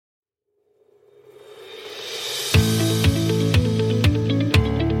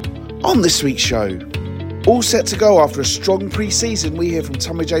On this week's show, all set to go after a strong pre-season, we hear from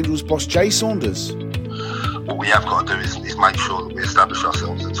Tunbridge Angels boss Jay Saunders. What we have got to do is make sure that we establish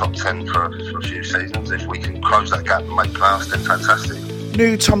ourselves in the top 10 for a few seasons. If we can close that gap and make playoffs, then fantastic.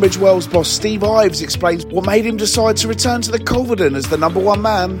 New Tunbridge Wells boss Steve Ives explains what made him decide to return to the Culverden as the number one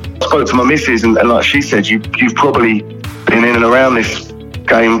man. I spoke to my missus and like she said, you've probably been in and around this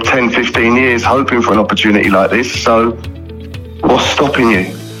game 10, 15 years hoping for an opportunity like this, so what's stopping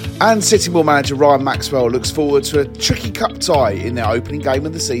you? And Sitting Bull manager Ryan Maxwell looks forward to a tricky cup tie in their opening game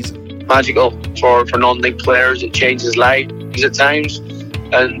of the season. Magical for non-league players. It changes lives at times,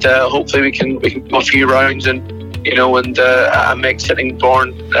 and hopefully we can go a few rounds and make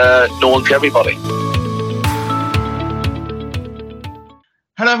Sittingbourne known to everybody.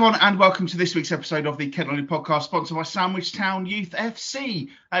 Hello everyone and welcome to this week's episode of the Kent Lonely Podcast, sponsored by Sandwich Town Youth FC.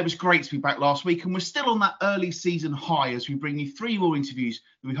 It was great to be back last week, and we're still on that early season high as we bring you 3 more interviews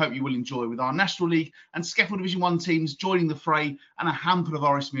that we hope you will enjoy, with our National League and Scaffold Division 1 teams joining the fray, and a handful of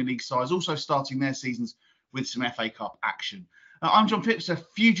RS Premier League sides also starting their seasons with some FA Cup action. I'm John Phipps, a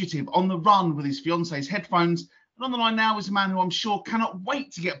fugitive on the run with his fiance's headphones, and on the line now is a man who I'm sure cannot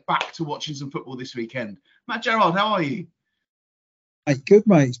wait to get back to watching some football this weekend. Matt Gerrard, how are you? Hey, good,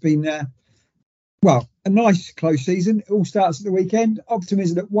 mate. It's been, a nice close season. It all starts at the weekend.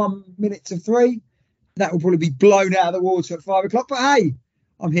 Optimism at 1 minute to 3. That will probably be blown out of the water at 5 o'clock. But hey,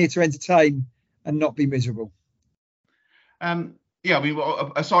 I'm here to entertain and not be miserable.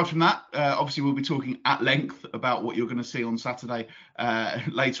 Aside from that, obviously we'll be talking at length about what you're going to see on Saturday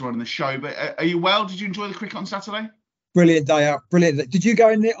later on in the show. But are you well? Did you enjoy the cricket on Saturday? Brilliant day out. Brilliant. Did you go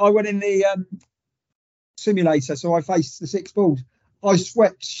in there? I went in the simulator, so I faced the 6 balls. I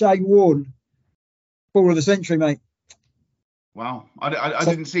swept Shane Warne, ball of the century, mate. Wow. I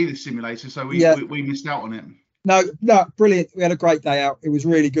didn't see this simulator, so we missed out on it. No, brilliant. We had a great day out. It was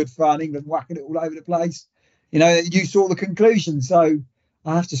really good fun. England whacking it all over the place. You saw the conclusion. So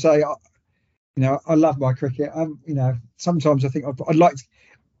I have to say, I love my cricket. Sometimes I think I'd like to.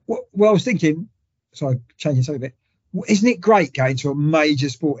 Well, I was thinking, sorry, changing something a bit. Isn't it great going to a major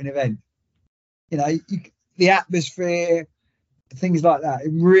sporting event? The atmosphere, things like that.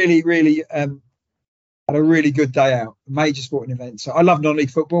 It really, really had a really good day out. A major sporting event. So I love non-league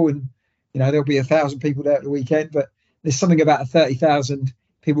football, and there'll be 1,000 people there at the weekend. But there's something about 30,000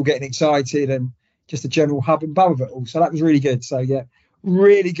 people getting excited and just a general hub and bub of it all. So that was really good. So yeah,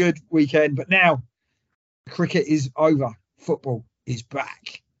 really good weekend. But now cricket is over. Football is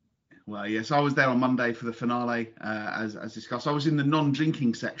back. Well, yes, I was there on Monday for the finale, as discussed. I was in the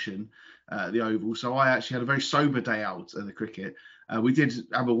non-drinking section at the Oval, so I actually had a very sober day out at the cricket. We did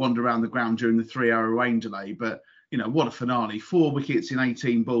have a wander around the ground during the 3-hour rain delay, but what a finale! 4 wickets in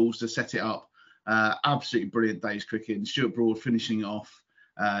 18 balls to set it up. Absolutely brilliant day's cricket, and Stuart Broad finishing it off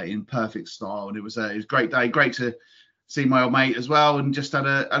in perfect style, and it was a great day. Great to see my old mate as well, and just had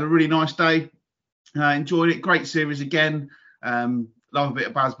a really nice day. Enjoyed it. Great series again. Love a bit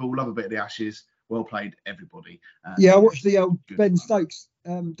of Bazball, love a bit of the Ashes. Well played, everybody. I watched the old Ben Stokes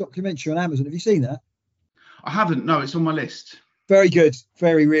documentary on Amazon. Have you seen that? I haven't. No, it's on my list. Very good.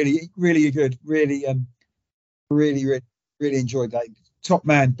 Really good. Really enjoyed that. Top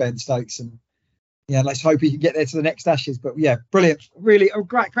man, Ben Stokes, and let's hope he can get there to the next Ashes. But yeah, brilliant. Really a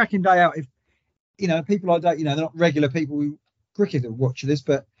great cracking day out. If people I don't, they're not regular people who cricket will watch this,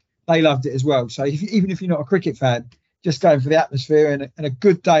 but they loved it as well. So even if you're not a cricket fan, just going for the atmosphere and a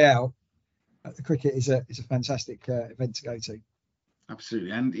good day out at the cricket is a fantastic event to go to.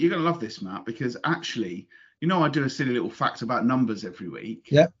 Absolutely. And you're going to love this, Matt, because actually, I do a silly little fact about numbers every week.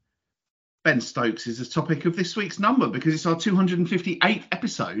 Yeah. Ben Stokes is the topic of this week's number because it's our 258th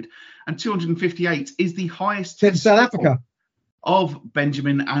episode, and 258 is the highest in South Africa of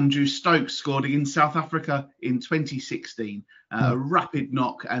Benjamin Andrew Stokes, scored against South Africa in 2016. A rapid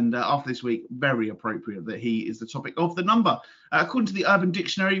knock, and after this week, very appropriate that he is the topic of the number. According to the Urban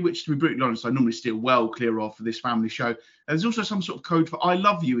Dictionary, which, to be brutally honest, I normally steer well clear of for this family show, there's also some sort of code for I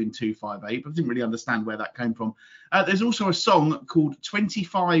Love You in 258, but I didn't really understand where that came from. There's also a song called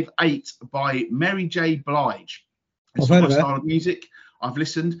 25-8 by Mary J. Blige. It's not my style of music. I've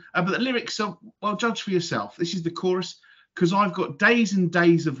listened. But the lyrics are, well, judge for yourself. This is the chorus. Because I've got days and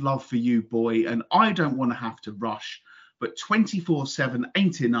days of love for you, boy, and I don't want to have to rush. But 24/7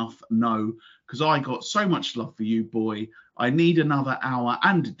 ain't enough, no, because I got so much love for you, boy. I need another hour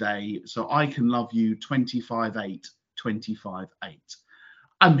and a day so I can love you 25-8, 25-8.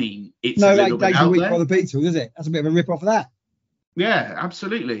 I mean, it's a little bit out there. No, 8 days a week by the Beatles, is it? That's a bit of a rip off of that. Yeah,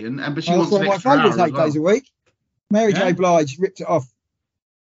 absolutely. But she wants an extra hour as well. 8 days a week. Mary J. Blige ripped it off.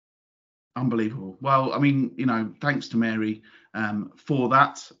 Unbelievable. Well, I mean, thanks to Mary for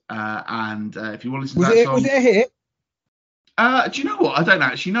that. And if you want to listen to that song, was it a hit? Do you know what? I don't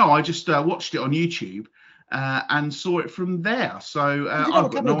actually know. I just watched it on YouTube and saw it from there. So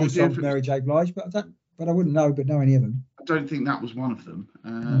I've got no idea songs, Mary J. Blige, but I wouldn't know any of them. I don't think that was one of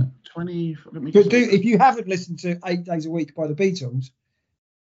them. 20. Let me. If you haven't listened to 8 Days a Week by the Beatles,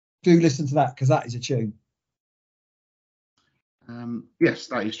 do listen to that because that is a tune. Yes,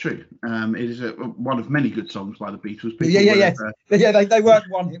 that is true. It is one of many good songs by the Beatles. They weren't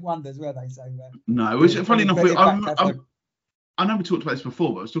one-hit wonders, were they? So no, it was funny enough. I know we talked about this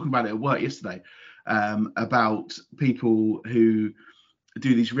before, but I was talking about it at work yesterday about people who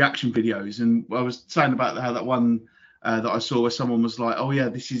do these reaction videos, and I was saying about how that one that I saw where someone was like, "Oh yeah,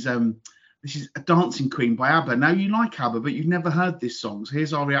 this is a Dancing Queen by ABBA. Now you like ABBA, but you've never heard this song. So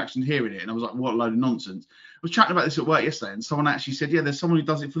here's our reaction to hearing it." And I was like, "What a load of nonsense." I was chatting about this at work yesterday, and someone actually said, "Yeah, there's someone who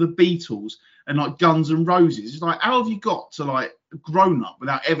does it for the Beatles and like Guns N' Roses." It's like, how have you got to like grown up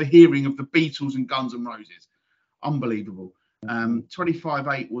without ever hearing of the Beatles and Guns N' Roses? Unbelievable.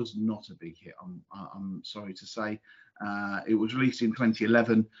 25/8 was not a big hit. I'm sorry to say. It was released in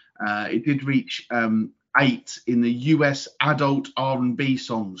 2011. It did reach 8 in the US Adult R&B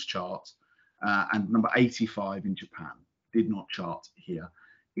Songs chart and number 85 in Japan. Did not chart here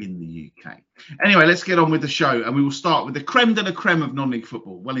in the UK. Anyway, let's get on with the show, and we will start with the creme de la creme of non-league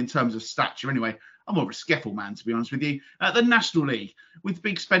football. Well, in terms of stature, anyway. I'm more of a Skeffel man, to be honest with you. The National League, with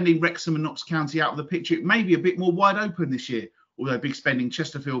big spending Wrexham and Notts County out of the picture, it may be a bit more wide open this year, although big spending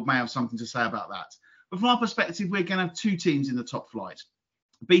Chesterfield may have something to say about that. But from our perspective, we're going to have 2 teams in the top flight.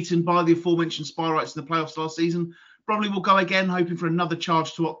 Beaten by the aforementioned Spireites in the playoffs last season, Bromley will go again, hoping for another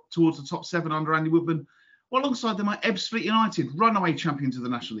charge towards the top 7 under Andy Woodman. Well, alongside them are Ebbsfleet United, runaway champions of the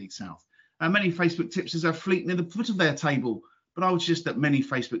National League South. Many Facebook tipsters have Fleet near the foot of their table, but I would suggest that many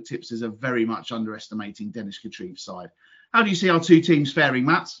Facebook tipsters are very much underestimating Dennis Cotreve's side. How do you see our 2 teams faring,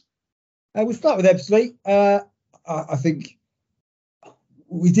 Matt? We'll start with Ebbsfleet. I think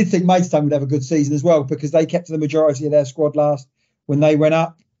we did think Maidstone would have a good season as well because they kept the majority of their squad last when they went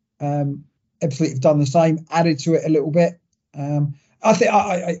up. Ebbsfleet have done the same, added to it a little bit. I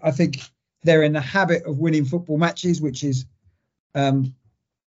think they're in the habit of winning football matches, which is a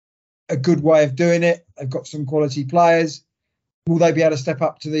good way of doing it. They've got some quality players. Will they be able to step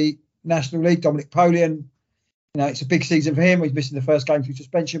up to the National League? Dominic Polian, it's a big season for him. He's missing the first game through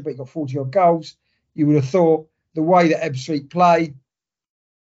suspension, but he got 40 odd goals. You would have thought the way that Ebbsfleet play,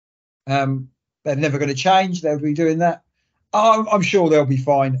 they're never going to change. They'll be doing that. I'm sure they'll be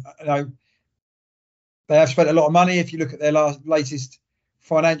fine. They have spent a lot of money if you look at their latest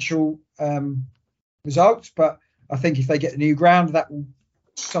financial results, but I think if they get the new ground, that will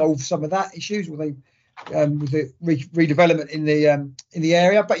solve some of that issues with the redevelopment in the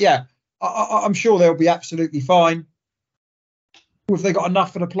area. But yeah, I'm sure they'll be absolutely fine. Have they got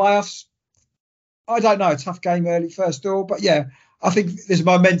enough for the playoffs? I don't know. A tough game early first door, but yeah, I think there's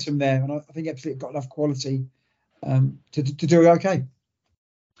momentum there, and I think Ebbsfleet have got enough quality to do okay.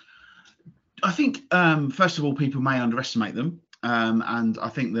 I think first of all, people may underestimate them, and I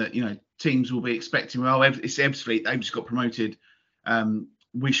think that teams will be expecting, well, it's Ebbsfleet, they've just got promoted.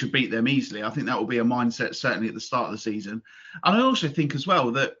 We should beat them easily. I think that will be a mindset certainly at the start of the season. And I also think as well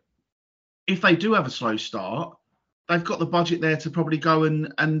that if they do have a slow start, they've got the budget there to probably go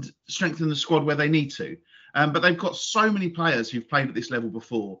and strengthen the squad where they need to. But they've got so many players who've played at this level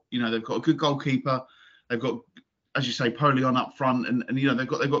before. They've got a good goalkeeper. They've got, as you say, Polion up front, and they've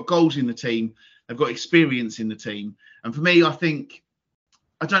got goals in the team. They've got experience in the team. And for me, I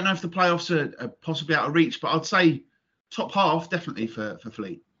don't know if the playoffs are possibly out of reach, but I'd say top half definitely for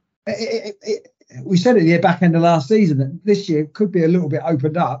Fleet. We said it the back end of last season that this year could be a little bit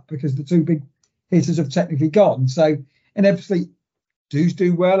opened up because the 2 big hitters have technically gone. So, and Ebbsfleet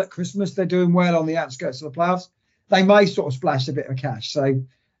do well at Christmas. They're doing well on the outskirts of the playoffs. They may sort of splash a bit of cash. So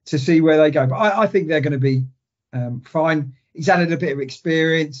to see where they go, but I think they're going to be fine. He's added a bit of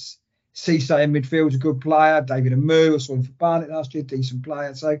experience. Cisse in midfield's a good player. David Amu, I saw him for Barnet last year, decent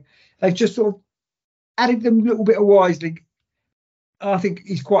player. So they've just sort of added them a little bit of wisely. I think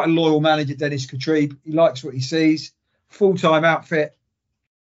he's quite a loyal manager, Dennis Cotreve. He likes what he sees. Full-time outfit.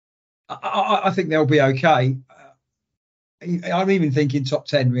 I think they'll be okay. I'm even thinking top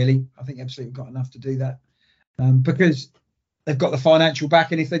 10, really. I think Ebbsfleet have got enough to do that because they've got the financial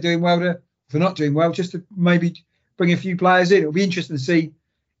backing if they're doing well. If they're not doing well, just to maybe bring a few players in. It'll be interesting to see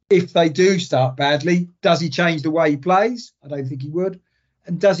if they do start badly. Does he change the way he plays? I don't think he would.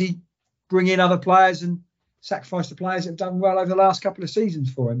 And does he bring in other players and sacrifice the players that have done well over the last couple of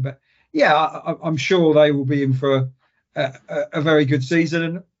seasons for him? But yeah, I'm sure they will be in for a very good season.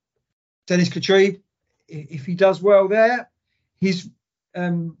 And Dennis Cottree, if he does well there, his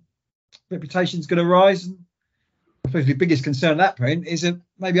reputation is going to rise. And I suppose the biggest concern at that point is that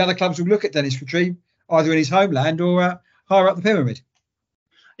maybe other clubs will look at Dennis Cottree either in his homeland or higher up the pyramid.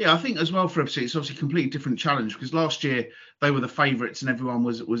 Yeah, I think as well for FC, it's obviously a completely different challenge because last year they were the favourites and everyone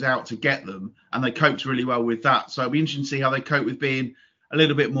was out to get them, and they coped really well with that. So it'll be interesting to see how they cope with being a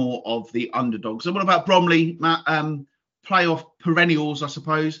little bit more of the underdogs. So what about Bromley, Matt? Playoff perennials, I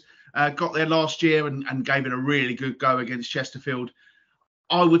suppose. Got there last year and gave it a really good go against Chesterfield.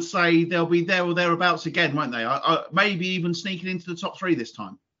 I would say they'll be there or thereabouts again, won't they? Maybe even sneaking into the top 3 this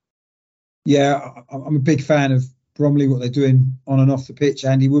time. Yeah, I'm a big fan of Bromley, what they're doing on and off the pitch.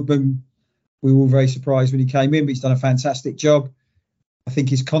 Andy Woodman, we were all very surprised when he came in, but he's done a fantastic job. I think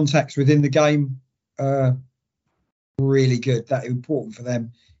his contacts within the game are really good. That's important for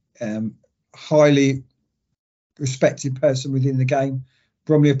them. Highly respected person within the game.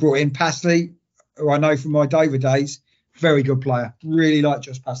 Bromley have brought in Passley, who I know from my Dover days, very good player. Really like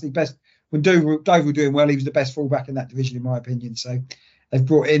Josh Passley. Best when Dover were doing well, he was the best fullback in that division, in my opinion. So they've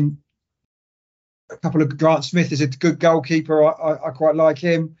brought in a couple of Grant Smith is a good goalkeeper. I quite like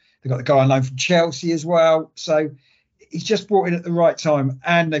him. They've got the guy on loan from Chelsea as well. So he's just brought in at the right time,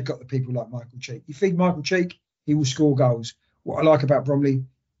 and they've got the people like Michael Cheek. You feed Michael Cheek, he will score goals. What I like about Bromley,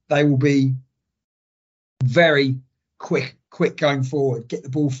 they will be very quick going forward, get the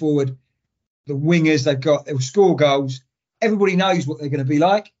ball forward. The wingers they've got, they will score goals. Everybody knows what they're going to be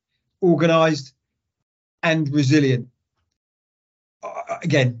like, organised and resilient.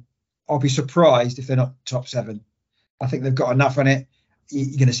 Again, I'll be surprised if they're not top 7. I think they've got enough on it.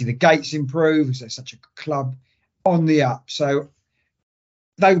 You're going to see the gates improve because they're such a club on the up. So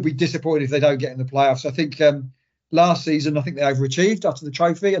they will be disappointed if they don't get in the playoffs. I think last season, I think they overachieved after the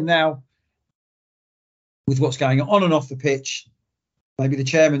trophy. And now, with what's going on and off the pitch, maybe the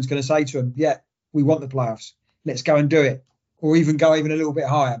chairman's going to say to them, yeah, we want the playoffs. Let's go and do it. Or even go even a little bit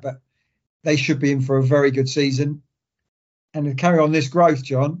higher. But they should be in for a very good season. And to carry on this growth,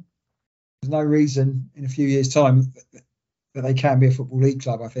 John, there's no reason in a few years' time that they can be a Football League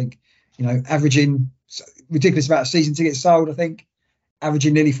club, I think. You know, averaging ridiculous amount of season tickets sold, I think,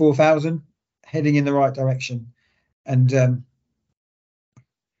 averaging nearly 4,000, heading in the right direction. And you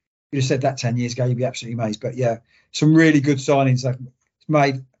just said that 10 years ago, you'd be absolutely amazed. But yeah, some really good signings they've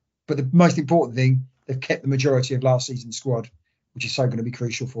made. But the most important thing, they've kept the majority of last season's squad, which is so going to be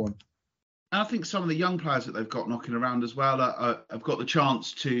crucial for them. And I think some of the young players that they've got knocking around as well have got the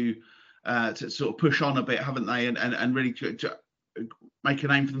chance to sort of push on a bit, haven't they? And really to make a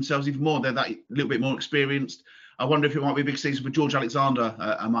name for themselves even more. They're that little bit more experienced. I wonder if it might be a big season for George Alexander,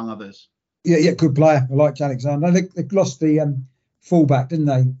 among others. Yeah, good player. I liked Alexander. They lost the fullback, didn't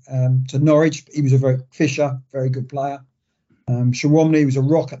they, to Norwich? He was a very good player. Shawomley was a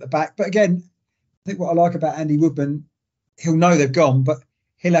rock at the back. But again, I think what I like about Andy Woodman, he'll know they've gone, but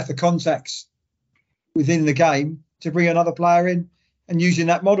he'll have the contacts within the game to bring another player in and using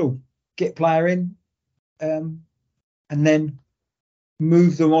that model, get player in and then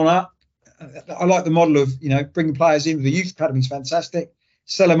move them on up. I like the model of, bringing players in. The youth academy is fantastic.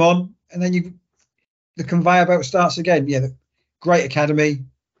 Sell them on, and then the conveyor belt starts again. Yeah, the great academy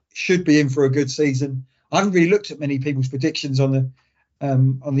should be in for a good season. I haven't really looked at many people's predictions on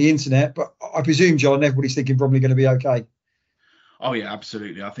the internet, but I presume, John, everybody's thinking Bromley going to be okay. Oh yeah,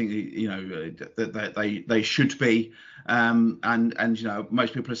 absolutely. I think that they should be, and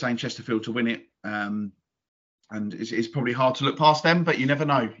most people are saying Chesterfield to win it, and it's probably hard to look past them, but you never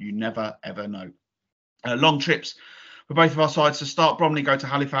know. You never ever know. Long trips for both of our sides to start. Bromley go to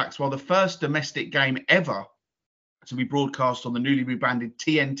Halifax, while the first domestic game ever to be broadcast on the newly rebranded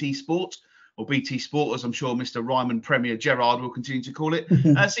TNT Sport, or BT Sport, as I'm sure Mr. Ryman Premier Gerard will continue to call it,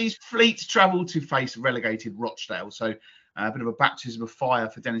 sees Fleet travel to face relegated Rochdale. So a bit of a baptism of fire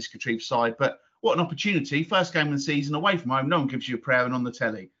for Dennis Cottree's side, but what an opportunity. First game of the season away from home. No one gives you a prayer and on the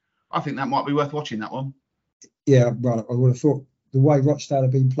telly. I think that might be worth watching, that one. Yeah, right. I would have thought the way Rochdale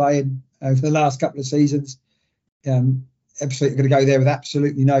have been playing over the last couple of seasons, absolutely going to go there with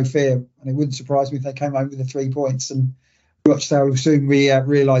absolutely no fear. And it wouldn't surprise me if they came home with the 3 points, and Rochdale will soon be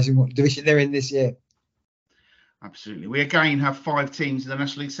realising what division they're in this year. Absolutely. We again have 5 teams in the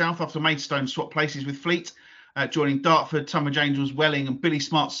National League South after Maidstone swap places with Fleet, joining Dartford, Tunbridge Angels, Welling and Billy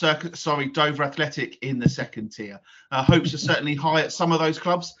Smart Dover Athletic in the second tier. Hopes are certainly high at some of those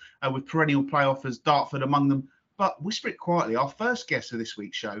clubs, with perennial playoffers, Dartford among them. But whisper it quietly, our first guest of this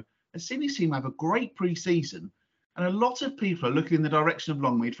week's show has seen his team have a great pre-season, and a lot of people are looking in the direction of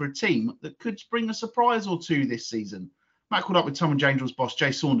Longmead for a team that could bring a surprise or two this season. Matt caught up with Tunbridge Angels boss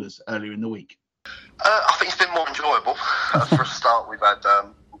Jay Saunders earlier in the week. I think it's been more enjoyable. For a start, we've had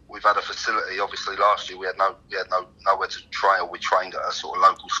a facility. Obviously, last year we had nowhere to train. We trained at a sort of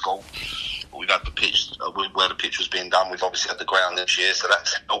local school. We've had the pitch where the pitch was being done. We've obviously had the ground this year, so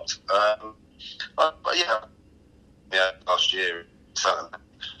that's helped. But yeah, last year certainly.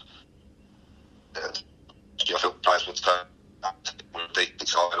 I feel players would turn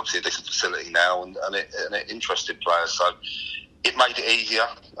obviously a decent facility now, and it interested players, so it made it easier.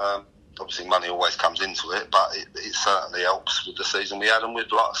 Obviously, money always comes into it, but it certainly helps with the season we had, and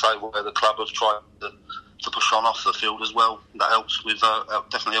with, like I say, where the club have tried to push on off the field as well. That helps with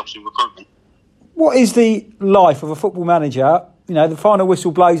definitely helps with recruitment. What is the life of a football manager? You know, the final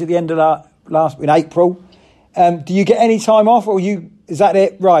whistle blows at the end of in April. Do you get any time off, or is that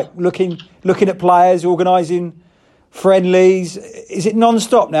it? Right, looking at players, organising friendlies. Is it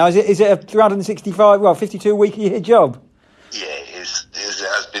non-stop now? Is it a 52 week a year job? Yeah, it is. It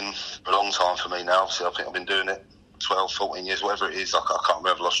has been a long time for me now. Obviously, I think I've been doing it 12, 14 years, whatever it is. I can't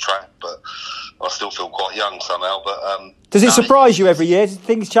remember, I've lost track, but I still feel quite young somehow. But does it surprise you every year? Do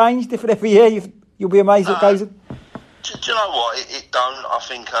things change different every year? You'll be amazed what goes on. Do you know what? It don't. I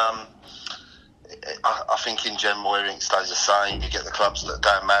think. I think in general everything stays the same. You get the clubs that are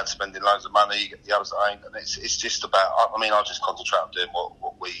going mad, spending loads of money. You get the others that ain't, and it's just about. I just concentrate on doing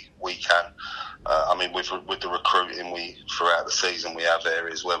what we can. With the recruiting, throughout the season we have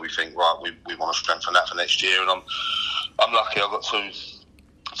areas where we think we want to strengthen that for next year, and I'm lucky. I've got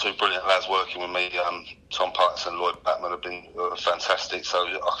two brilliant lads working with me. Tom Pikes and Lloyd Batman have been fantastic. So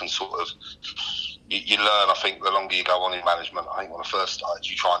I can sort of. You learn, I think, the longer you go on in management. I think when I first started,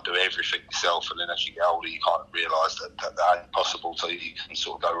 you try and do everything yourself, and then as you get older, you kind of realise that ain't possible. So you can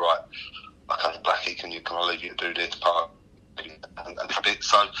sort of go, right, okay, Blackie, can I leave you to do this part? And a bit.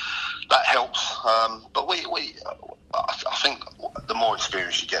 So that helps. But I think the more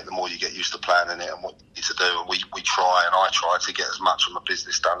experience you get, the more you get used to planning it and what you need to do. And we try, and I try to get as much of my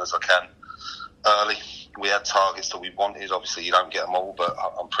business done as I can early. We had targets that we wanted. Obviously, you don't get them all, but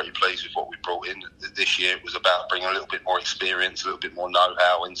I'm pretty pleased with what we brought in. This year, it was about bringing a little bit more experience, a little bit more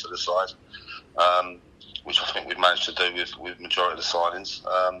know-how into the side, which I think we've managed to do with majority of the signings.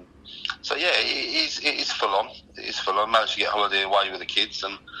 So, yeah, it is full on. It is full on. Managed to get holiday away with the kids,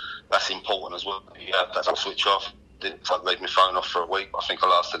 and that's important as well. Yeah, that's a switch off. If I'd leave my phone off for a week, I think I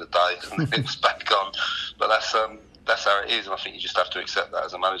lasted a day, and then it was back on. But that's how it is, and I think you just have to accept that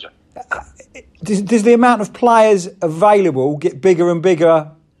as a manager. Does the amount of players available get bigger and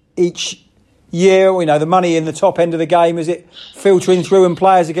bigger each year? You know, the money in the top end of the game, is it filtering through and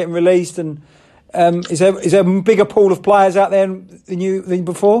players are getting released? And is there a bigger pool of players out there than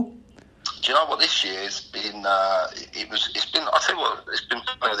before? Do you know what, this year has been? I'll tell you what, it's been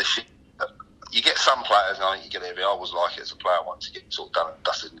better this year. You get some players, and I think you get every. I was like it as a player once you get sort of done and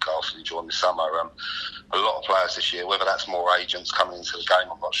dusted and casted during the summer. A lot of players this year, whether that's more agents coming into the game,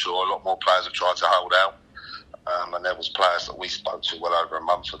 I'm not sure. A lot more players have tried to hold out, and there was players that we spoke to well over a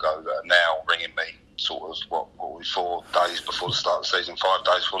month ago that are now ringing me sort of 4 days before the start of the season, 5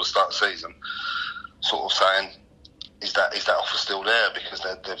 days before the start of the season, sort of saying, is that offer still there? Because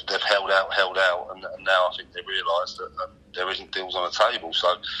they've held out, and now I think they realise that there isn't deals on the table.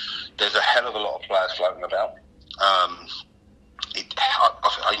 So there's a hell of a lot of players floating about. I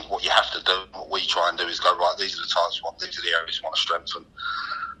think what you have to do, what we try and do, is go, right, these are the types we want, these are the areas we want to strengthen,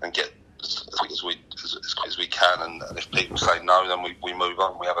 and get as quick as we can. And if people say no, then we move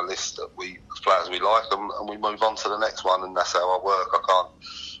on. We have a list of players we like, and we move on to the next one. And that's how I work. I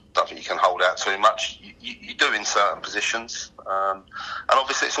don't think you can hold out too much. You do in certain positions, and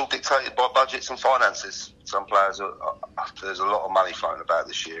obviously it's all dictated by budgets and finances. Some players there's a lot of money floating about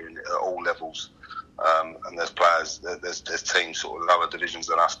this year at all levels, and there's teams sort of lower divisions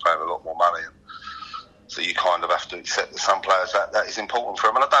than us paying a lot more money. So you kind of have to accept that some players that is important for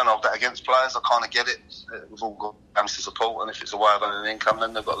them, and I don't hold that against players. I kind of get it. We've all got fans to support, and if it's a way of earning an income,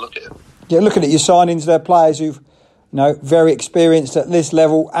 then they've got to look at it. Yeah, looking at your signings, they're players who've very experienced at this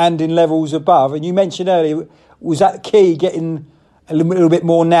level and in levels above. And you mentioned earlier, was that key, getting a little bit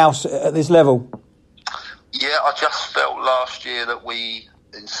more now at this level? Yeah, I just felt last year that we,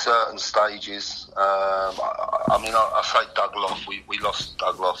 in certain stages, I say Doug Loft. We lost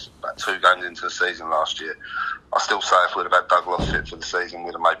Doug Loft about 2 games into the season last year. I still say if we'd have had Doug Loft fit for the season,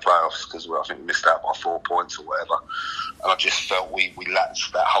 we'd have made playoffs, because I think we missed out by 4 points or whatever. And I just felt we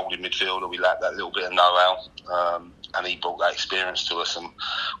lacked that holding midfielder. We lacked that little bit of know-how. And he brought that experience to us, and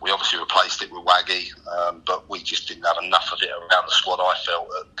we obviously replaced it with Waggy, but we just didn't have enough of it around the squad, I felt,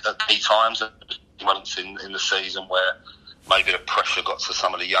 at key times, at moments in the season where maybe the pressure got to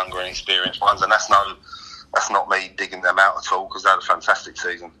some of the younger and experienced ones. And that's not me digging them out at all, because they had a fantastic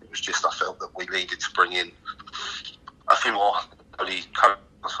season. It was just I felt that we needed to bring in a few more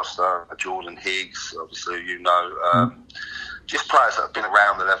Foster, Jordan Higgs, obviously, just players that have been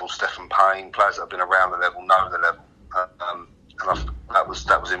around the level. Stephen Payne, players that have been around the level, know the level, and I think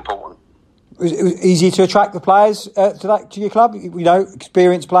that was important. It was easy to attract the players to your club,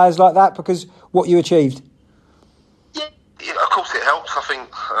 experienced players like that, because what you achieved. Yeah, of course it helps. I think,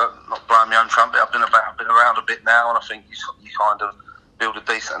 not blowing my own trumpet, I've been around a bit now, and I think you kind of build a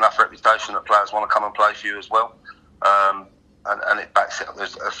decent enough reputation that players want to come and play for you as well. And it backs it up.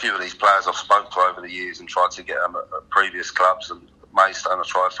 There's a few of these players I've spoken to over the years and tried to get them at previous clubs, and Maidstone I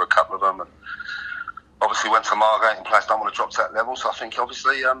tried for a couple of them, and obviously went to Margate, and players don't want to drop to that level. So I think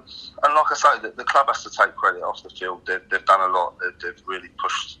obviously, and like I say, the club has to take credit off the field. They've done a lot. They've really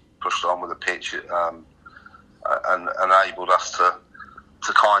pushed on with the pitch, and enabled us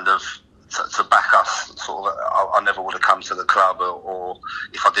to kind of to back us. Sort of, I never would have come to the club, or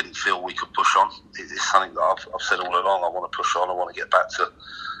if I didn't feel we could push on. It's something that I've said all along. I want to push on. I want to get back to a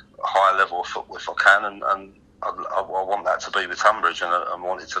higher level of football if I can, and I want that to be with Tunbridge, and I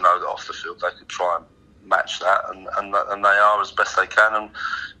wanted to know that off the field they could try and match that, and they are as best they can, and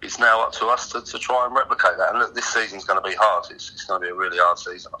it's now up to us to try and replicate that. And look, this season's going to be hard. It's going to be a really hard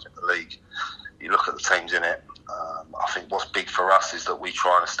season. I think the league, you look at the teams in it, I think what's big for us is that we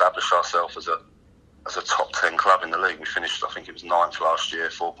try and establish ourselves as a top 10 club in the league. We finished, I think it was 9th last year,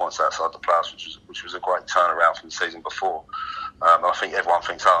 4 points outside the playoffs, which was a great turnaround from the season before. I think everyone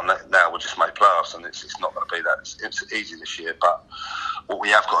thinks, now we'll just make playoffs, and it's not going to be that. It's easy this year, but what we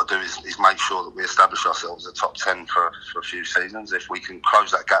have got to do is make sure that we establish ourselves as a top 10 for a few seasons. If we can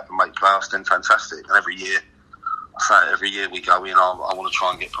close that gap and make playoffs, then fantastic. And every year we go in, I want to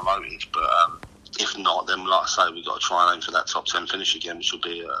try and get promoted, but if not, then like I say, we've got to try and aim for that top 10 finish again, which will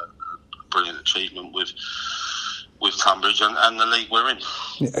be a brilliant achievement with Tunbridge and the league we're in.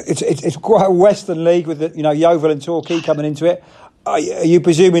 It's quite a Western league with Yeovil and Torquay coming into it. Are you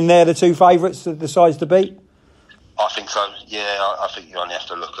presuming they're the two favourites, the sides to beat? I think so. Yeah, I think you only have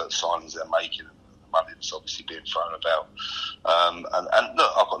to look at the signings they're making and the money that's obviously being thrown about. And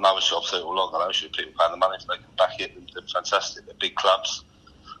look, I've got no issue. I've said it all along. I know people paying the money if they can back it. They're fantastic. They're big clubs.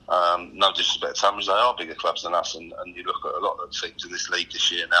 No disrespect to Tunbridge, they are bigger clubs than us, and you look at a lot of the teams in this league this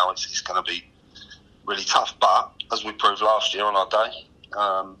year now, it's going to be really tough. But as we proved last year on our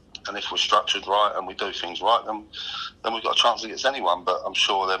day, and if we're structured right and we do things right, then we've got a chance against anyone. But I'm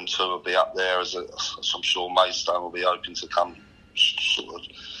sure them two will be up there, as I'm sure Maidstone will be open to come sort of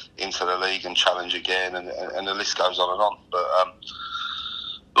into the league and challenge again, and the list goes on and on. But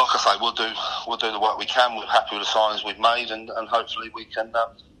like I say, we'll do the work we can. We're happy with the signings we've made, and hopefully we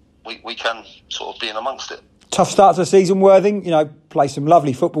can sort of be in amongst it. Tough start to the season, Worthing. Play some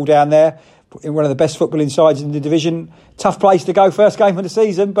lovely football down there in one of the best footballing sides in the division. Tough place to go, first game of the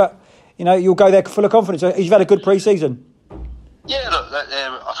season, but you'll go there full of confidence. You've had a good pre-season. Yeah, look,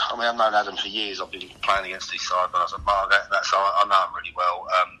 I've known Adam for years. I've been playing against his side when I was at Margate, so I know him really well.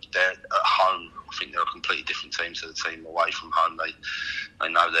 They're at home. I think they're a completely different team to the team away from home. They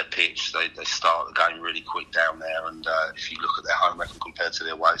know their pitch. They start the game really quick down there, and if you look at their home record compared to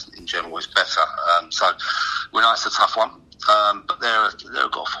their away, in general, it's better. So we know it's a tough one, but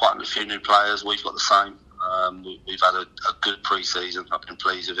they've got quite a few new players. We've got the same. We've had a good pre-season. I've been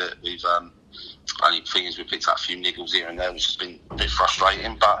pleased with it. We've only thing is we picked up a few niggles here and there, which has been a bit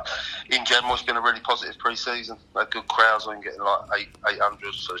frustrating. But in general, it's been a really positive pre-season. We had good crowds. We've been getting like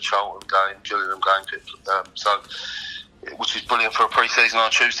 800 for the Charlton game, Gillingham game, which is brilliant for a pre-season on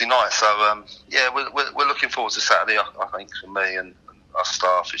a Tuesday night. So we're looking forward to Saturday. I think for me and our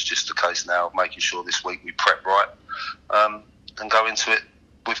staff, it's just a case now of making sure this week we prep right and go into it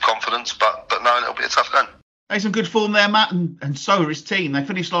with confidence, but knowing it'll be a tough game. There's some good form there, Matt, and so are his team. They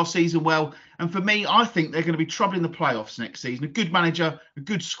finished last season well, and for me, I think they're going to be trouble in the playoffs next season. A good manager, a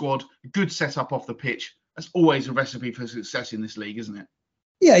good squad, a good setup off the pitch. That's always a recipe for success in this league, isn't it?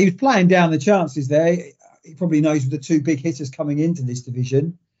 Yeah, he was playing down the chances there. He probably knows with the two big hitters coming into this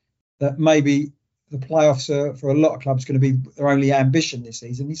division that maybe the playoffs are, for a lot of clubs, going to be their only ambition this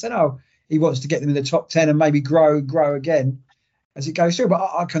season. He said, he wants to get them in the top 10 and maybe grow again as it goes through. But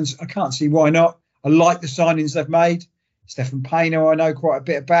I can't see why not. I like the signings they've made. Stephen Payne, who I know quite a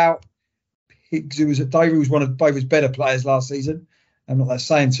bit about. Higgs, who was at Dover, was one of Dover's better players last season. I'm not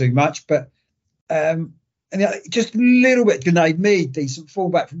saying too much, but just a little bit. Junaid Mead, decent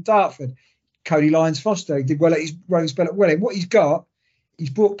fullback from Dartford. Cody Lyons-Foster, he did well at his running spell at Welling. What he's got,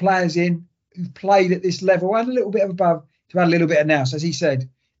 he's brought players in who've played at this level and a little bit above to add a little bit of nous. As he said,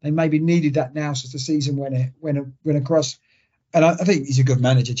 they maybe needed that nous as the season went across. And I think he's a good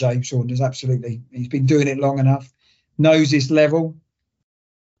manager, James Saunders, absolutely. He's been doing it long enough, knows this level.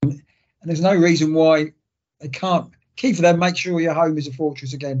 And there's no reason why they can't key for them. Make sure your home is a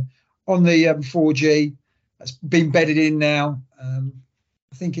fortress again on the 4G. That's been bedded in now.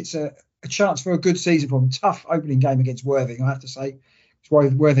 I think it's a chance for a good season for them. Tough opening game against Worthing, I have to say.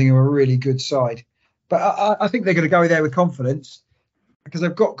 Worthing are a really good side. But I think they're going to go there with confidence because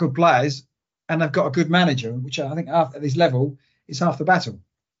they've got good players and they've got a good manager, which I think at this level is half the battle.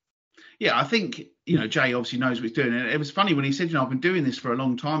 Yeah, I think, Jay obviously knows what he's doing. And it was funny when he said, I've been doing this for a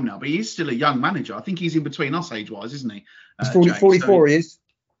long time now, but he's still a young manager. I think he's in between us age-wise, isn't he? He's 44, so, he is.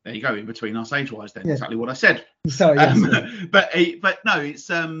 There you go, in between us age-wise then, exactly what I said. Sorry, yes. But no, it's,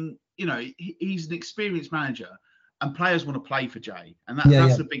 he's an experienced manager and players want to play for Jay. And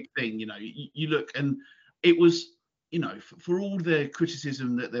that's the big thing, you look, and it was, for all the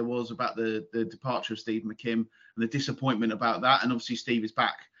criticism that there was about the departure of Steve McKim and the disappointment about that, and obviously Steve is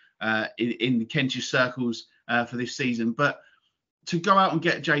back in the Kentish circles for this season. But to go out and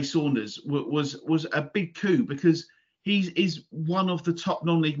get Jay Saunders was a big coup because he's one of the top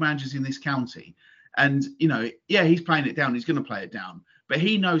non-league managers in this county. And, he's playing it down. He's going to play it down. But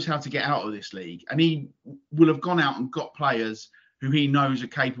he knows how to get out of this league. And he will have gone out and got players who he knows are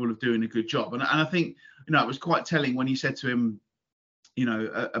capable of doing a good job. And I think, it was quite telling when he said to him,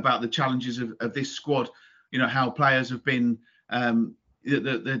 about the challenges of this squad, how players have been,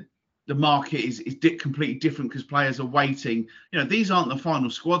 the market is completely different because players are waiting. These aren't the final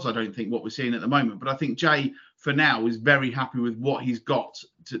squads, I don't think, what we're seeing at the moment. But I think Jay, for now, is very happy with what he's got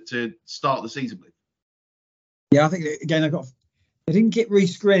to start the season with. Yeah, I think, again, they didn't get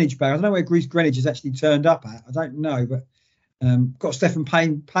Reece Greenwich back. I don't know where Reece Greenwich has actually turned up at. I don't know, but got Stephen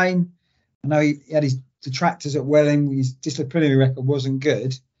Payne. I know he had his detractors at Welling. His disciplinary record wasn't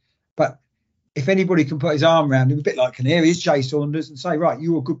good. But if anybody can put his arm around him, a bit like Kinnear, is Jay Saunders, and say, right,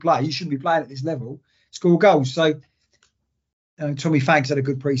 you're a good player. You shouldn't be playing at this level. Score goals. So Tommy Fagg's had a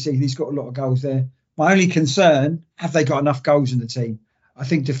good pre-season. He's got a lot of goals there. My only concern, have they got enough goals in the team? I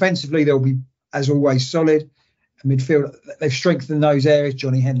think defensively they'll be, as always, solid. Midfield, they've strengthened those areas.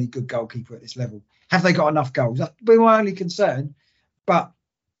 Johnny Henley, good goalkeeper at this level. Have they got enough goals? That'd be my only concern. But,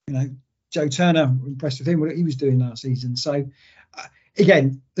 Joe Turner, impressed with him, what he was doing last season. So,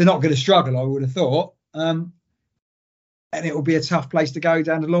 again, they're not going to struggle, I would have thought. And it will be a tough place to go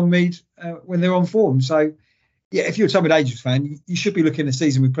down to Longmead when they're on form. So, yeah, if you're a Tonbridge Angels fan, you should be looking at the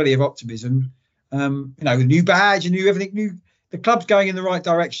season with plenty of optimism. A new badge, a new everything, new. The club's going in the right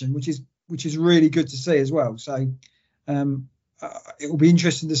direction, which is really good to see as well. So it will be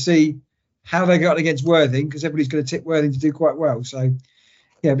interesting to see how they got against Worthing, because everybody's going to tip Worthing to do quite well. So,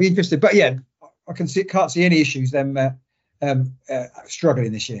 yeah, it'll be interesting. But, yeah, I can't see any issues them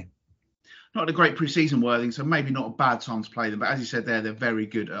struggling this year. Not a great pre-season Worthing, so maybe not a bad time to play them. But as you said there, they're very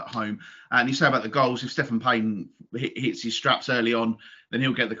good at home. And you say about the goals, if Stephen Payne hits his straps early on, then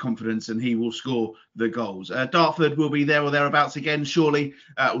he'll get the confidence and he will score the goals. Dartford will be there or thereabouts again, surely,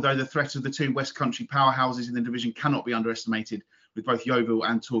 although the threat of the two West Country powerhouses in the division cannot be underestimated, with both Yeovil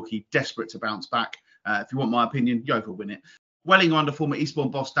and Torquay desperate to bounce back. If you want my opinion, Yeovil win it. Welling are under former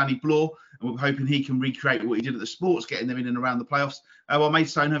Eastbourne boss Danny Blore, and we're hoping he can recreate what he did at the Sports, getting them in and around the playoffs. While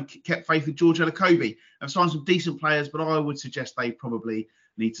Maidstone have kept faith with George Elokobi. Have signed some decent players, but I would suggest they probably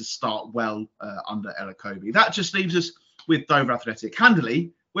need to start well under Elokobi. That just leaves us with Dover Athletic.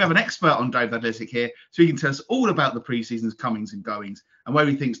 Handily, we have an expert on Dover Athletic here, so he can tell us all about the pre-season's comings and goings and where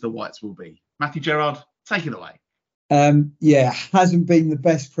he thinks the Whites will be. Matthew Gerard, take it away. Hasn't been the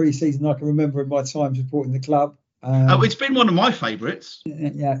best pre-season I can remember in my time supporting the club. It's been one of my favourites.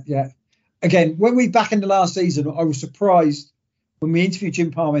 Yeah. Again, when we back in the last season, I was surprised when we interviewed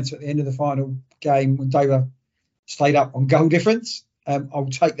Jim Parmenter at the end of the final game when Dover stayed up on goal difference. I'll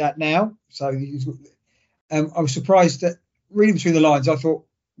take that now. So I was surprised that, reading between the lines, I thought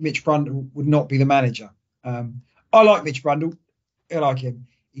Mitch Brundle would not be the manager. I like Mitch Brundle. I like him.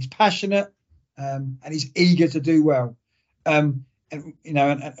 He's passionate and he's eager to do well. And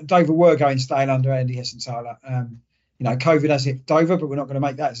Dover were staying under Andy Hessenthaler. COVID has hit Dover, but we're not going to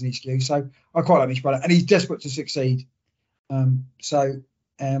make that as an excuse. So I quite like Mitch Brundle, and he's desperate to succeed. I'm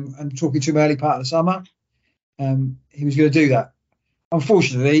talking to him early part of the summer. He was going to do that.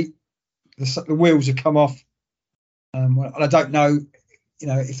 Unfortunately, the wheels have come off. And I don't know,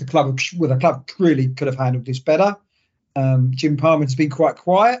 if the club really could have handled this better. Jim Parmenter's been quite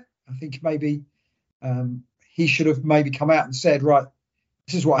quiet. I think maybe he should have maybe come out and said, right,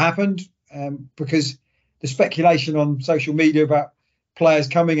 this is what happened, because the speculation on social media about players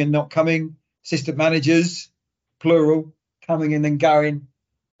coming and not coming, assistant managers, plural, coming and then going,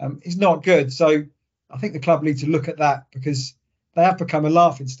 is not good. So I think the club need to look at that, because they have become a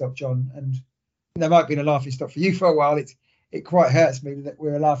laughing stock, John, and they might have been a laughing stock for you for a while. It quite hurts me that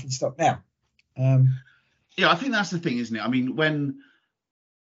we're a laughing stock now. Yeah, I think that's the thing, isn't it? I mean, when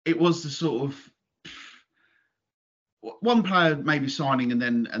it was the sort of one player maybe signing and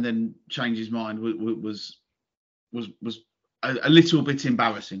then change his mind was a little bit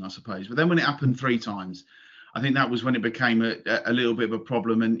embarrassing, I suppose. But then when it happened 3 times, I think that was when it became a little bit of a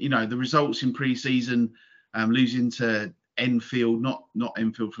problem. And the results in pre-season, losing to Enfield, not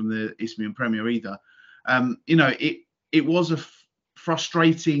Enfield from the Isthmian Premier either. It was a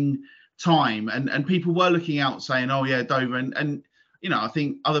frustrating time, and people were looking out saying, "Oh yeah, Dover," and I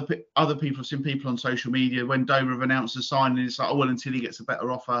think other people have seen people on social media when Dover have announced a signing, it's like, oh well, until he gets a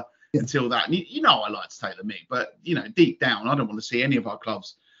better offer, until that. And I like to take the mick, but deep down, I don't want to see any of our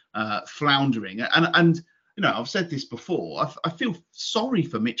clubs floundering. And I've said this before. I feel sorry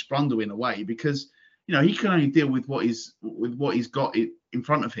for Mitch Brundle in a way, because he can only deal with what he's got in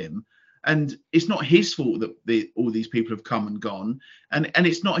front of him. And it's not his fault that all these people have come and gone, and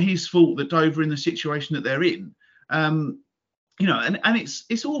it's not his fault that Dover are in the situation that they're in. And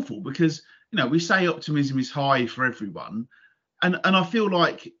it's awful, because we say optimism is high for everyone, and I feel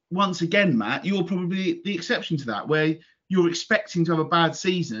like, once again, Matt, you're probably the exception to that, where you're expecting to have a bad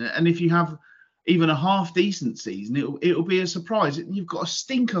season, and if you have even a half decent season, it'll be a surprise. You've got a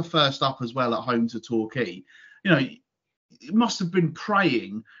stinker first up as well at home to Torquay. You must have been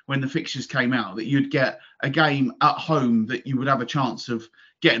praying when the fixtures came out that you'd get a game at home that you would have a chance of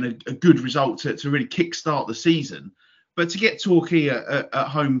getting a good result to really kickstart the season. But to get Torquay at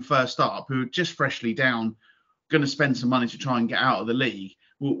home first up, who are just freshly down, going to spend some money to try and get out of the league,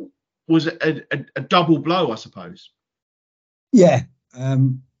 was a double blow, I suppose. Yeah.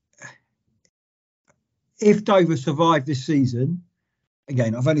 If Dover survive this season,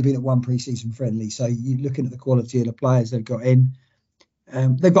 again, I've only been at one pre-season friendly, so you're looking at the quality of the players they've got in.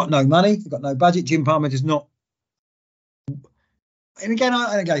 They've got no money, they've got no budget. Jim Palmer does not. And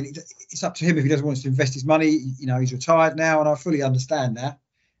again, it's up to him if he doesn't want to invest his money. He's retired now, and I fully understand that.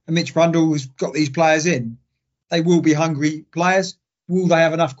 And Mitch Brundle's got these players in. They will be hungry players. Will they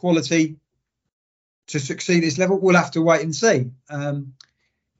have enough quality to succeed at this level? We'll have to wait and see.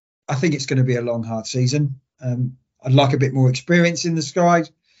 I think it's going to be a long, hard season. I'd like a bit more experience in the side.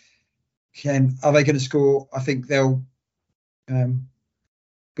 Are they going to score? I think they'll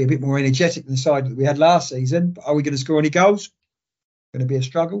be a bit more energetic than the side that we had last season. But are we going to score any goals? Going to be a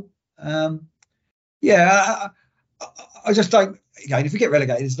struggle. I just don't. Again, if we get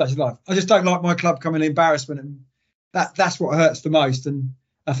relegated, it's such life. I just don't like my club coming in embarrassment, and that's what hurts the most. And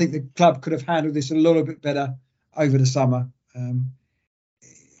I think the club could have handled this a little bit better over the summer. Don't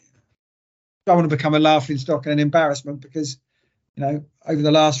want to become a laughing stock and an embarrassment, because over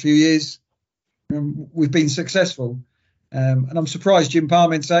the last few years we've been successful, and I'm surprised Jim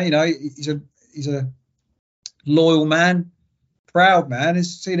Palmer saying he's a loyal man, proud man,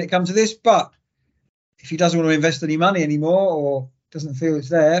 is seeing it come to this. But if he doesn't want to invest any money anymore, or doesn't feel it's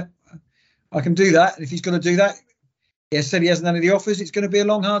there, I can do that. And if he's going to do that, he has said he hasn't had any offers, it's going to be a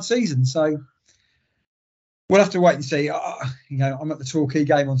long, hard season. So we'll have to wait and see. I'm at the Torquay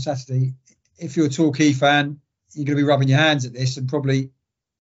game on Saturday. If you're a Torquay fan, you're going to be rubbing your hands at this, and probably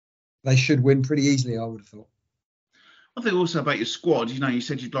they should win pretty easily, I would have thought. I think also about your squad, you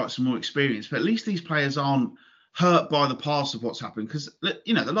said you'd like some more experience, but at least these players aren't hurt by the past of what's happened, because,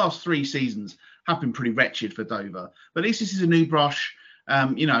 the last 3 seasons have been pretty wretched for Dover. But at least this is a new brush,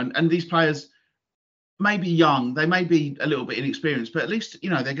 and these players may be young, they may be a little bit inexperienced, but at least,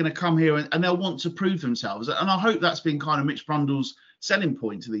 they're going to come here and they'll want to prove themselves. And I hope that's been kind of Mitch Brundle's selling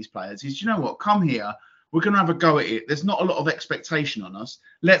point to these players is, come here, we're going to have a go at it. There's not a lot of expectation on us.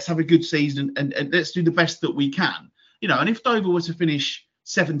 Let's have a good season and let's do the best that we can. And if Dover were to finish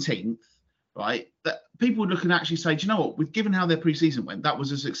 17th, right, that people would look and actually say, do you know what, we've given how their pre-season went, that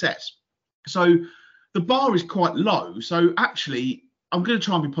was a success. So the bar is quite low. So actually, I'm going to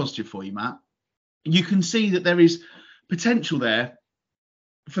try and be positive for you, Matt. You can see that there is potential there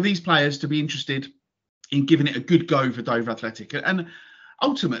for these players to be interested in giving it a good go for Dover Athletic. And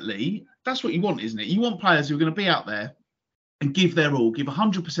ultimately, that's what you want, isn't it? You want players who are going to be out there and give their all, give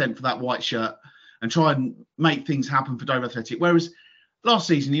 100% for that white shirt and try and make things happen for Dover Athletic. Whereas last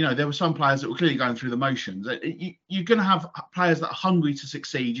season, there were some players that were clearly going through the motions. You're going to have players that are hungry to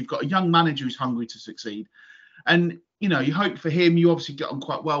succeed. You've got a young manager who's hungry to succeed. And, you hope for him, you obviously get on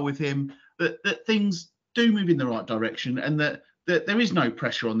quite well with him, that things do move in the right direction, and that there is no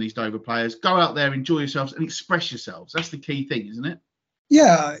pressure on these Dover players. Go out there, enjoy yourselves and express yourselves. That's the key thing, isn't it?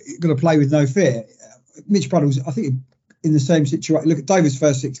 Yeah, you've got to play with no fear. Mitch Brundle's, I think, in the same situation. Look, at Dover's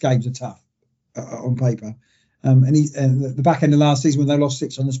first 6 games are tough on paper. And the back end of last season when they lost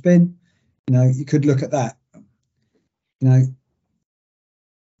 6 on the spin, you could look at that.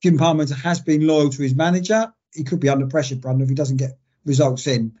 Jim Parmenter has been loyal to his manager. He could be under pressure, Brundle, if he doesn't get results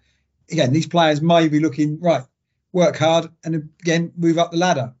in. Again, these players may be looking, right, work hard and again, move up the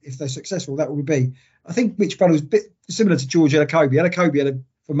ladder. If they're successful, that will be. I think Mitch Brundle was a bit similar to George Elokobi. Elokobi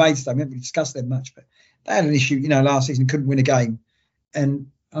for Maidstone, we haven't really discussed them much, but they had an issue, last season, couldn't win a game. And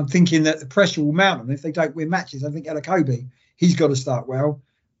I'm thinking that the pressure will mount on them if they don't win matches. I think Elokobi, he's got to start well.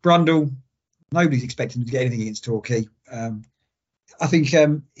 Brundle, nobody's expecting him to get anything against Torquay. I think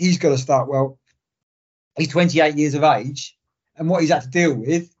he's got to start well. He's 28 years of age, and what he's had to deal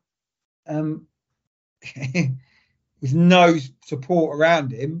with, with no support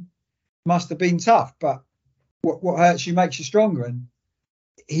around him, must have been tough. But what hurts you makes you stronger, and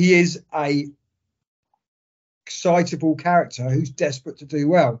he is a excitable character who's desperate to do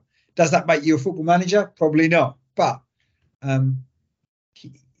well. Does that make you a football manager? Probably not. But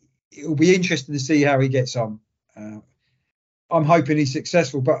it'll be interesting to see how he gets on. I'm hoping he's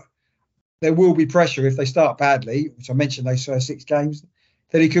successful, but there will be pressure if they start badly, which I mentioned those first 6 games,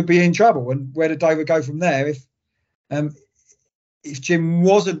 that he could be in trouble. And where did Dover go from there if Jim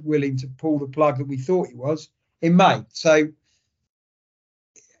wasn't willing to pull the plug that we thought he was in May? So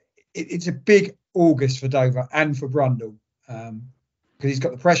it's a big August for Dover and for Brundle, because he's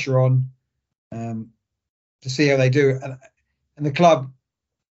got the pressure on to see how they do it. And the club,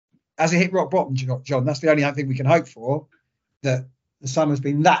 as it hit rock bottom, John, that's the only thing we can hope for, that the summer's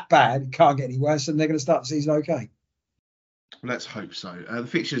been that bad, it can't get any worse, and they're going to start the season okay. Let's hope so. The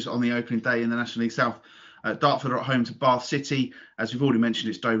fixtures on the opening day in the National League South. Dartford are at home to Bath City. As we've already mentioned,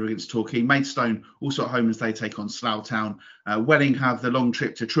 it's Dover against Torquay. Maidstone also at home as they take on Slough Town. Welling have the long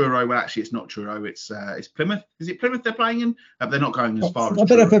trip to Truro. Well, actually, it's not Truro. It's Plymouth. Is it Plymouth they're playing in? They're not going as far as I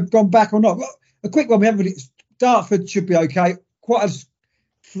don't know if they've gone back or not. A quick one. We haven't really. Dartford should be okay. Quite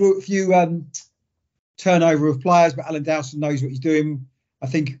a few turnover of players, but Alan Dowson knows what he's doing. I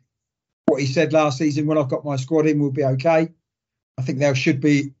think what he said last season, when I've got my squad in, we'll be okay. I think there should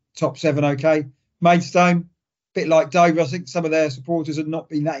be top 7 okay. Maidstone, a bit like Dover, I think some of their supporters have not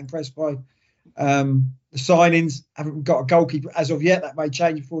been that impressed by the signings. Haven't got a goalkeeper as of yet. That may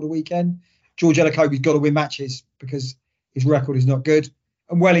change before the weekend. George Elokobi's got to win matches because his record is not good.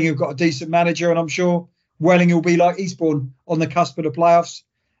 And Welling have got a decent manager, and I'm sure Welling will be like Eastbourne on the cusp of the playoffs.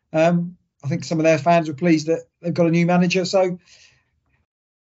 I think some of their fans are pleased that they've got a new manager. So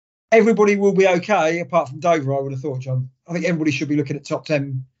everybody will be okay, apart from Dover, I would have thought, John. I think everybody should be looking at top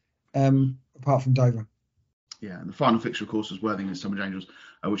 10, apart from Dover. Yeah, and the final fixture, of course, was Worthing and Stonebridge Angels,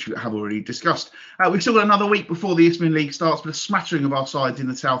 which we have already discussed. We've still got another week before the Isthmian League starts, but a smattering of our sides in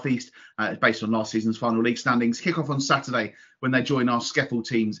the South East, based on last season's final league standings, kick off on Saturday when they join our SCEFL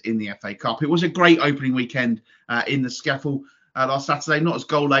teams in the FA Cup. It was a great opening weekend in the SCEFL last Saturday, not as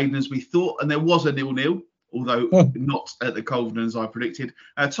goal-laden as we thought, and there was a 0-0, although not at the Colvin as I predicted.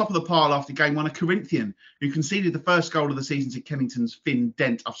 Top of the pile after game 1, a Corinthian, who conceded the first goal of the season to Kennington's Finn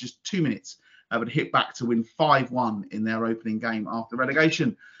Dent after just 2 minutes, but hit back to win 5-1 in their opening game after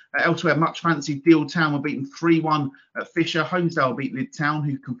relegation. Elsewhere, much fancied Deal Town were beaten 3-1 at Fisher. Holmesdale beat Lydd Town,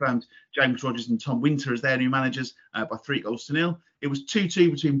 who confirmed James Rogers and Tom Winter as their new managers by 3-0. It was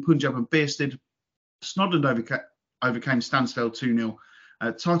 2-2 between Punjab and Bearsted. Snodland overcame Stansfeld 2-0.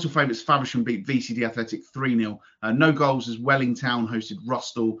 Title favourites Faversham beat VCD Athletic 3-0. No goals as Welling Town hosted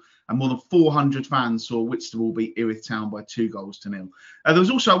Rusthall, and more than 400 fans saw Whitstable beat Erith Town by 2-0. There was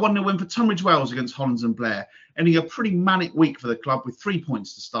also a 1-0 win for Tunbridge Wells against Hollands and Blair, ending a pretty manic week for the club with 3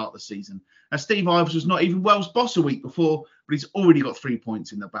 points to start the season. Steve Ives was not even Wells' boss a week before, but he's already got 3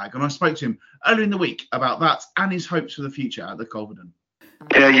 points in the bag. And I spoke to him earlier in the week about that and his hopes for the future at the Colverdon.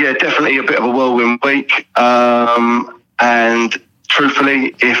 Yeah, definitely a bit of a whirlwind week. And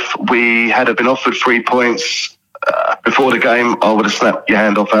truthfully, if we had been offered 3 points before the game, I would have snapped your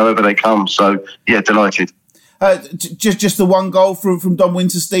hand off however they come. So, yeah, delighted. Just the one goal from Don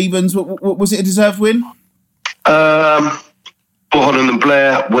Winter-Stevens. Was it a deserved win? Holland and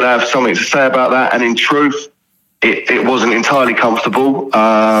Blair would have something to say about that. And in truth, it wasn't entirely comfortable.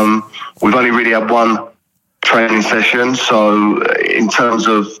 We've only really had one training session. So in terms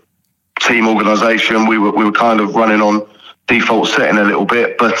of team organisation, we were kind of running on default setting a little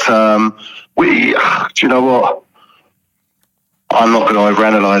bit. But do you know what? I'm not going to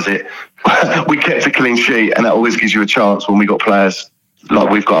overanalyze it. We kept a clean sheet, and that always gives you a chance when we got players like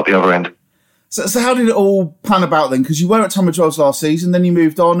we've got at the other end. So how did it all pan about then? Because you were at Tunbridge Wells last season, then you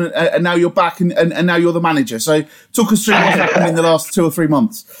moved on, and now you're back, and now you're the manager. So talk us through what's happened in the last 2 or 3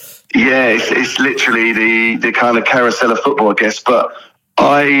 months. Yeah, it's literally the kind of carousel of football, I guess. But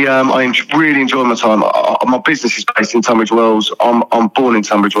I really enjoy my time. My business is based in Tunbridge Wells. I'm born in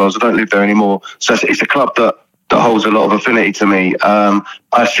Tunbridge Wells. I don't live there anymore. So it's a club that that holds a lot of affinity to me. I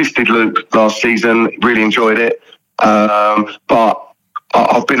assisted Luke last season, really enjoyed it. But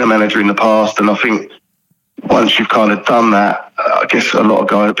I've been a manager in the past, and I think once you've kind of done that, I guess a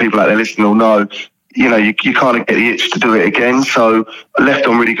lot of people out there listening will know, you kind of get the itch to do it again. So I left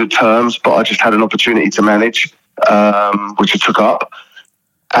on really good terms, but I just had an opportunity to manage, which I took up.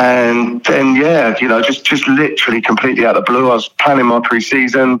 And then, just literally completely out of the blue, I was planning my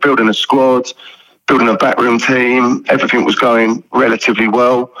pre-season, building a squad, building a backroom team. Everything was going relatively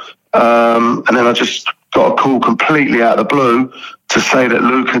well. And then I just got a call completely out of the blue to say that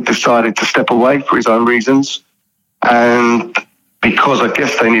Luke had decided to step away for his own reasons. And because I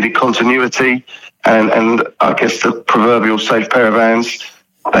guess they needed continuity and I guess the proverbial safe pair of hands,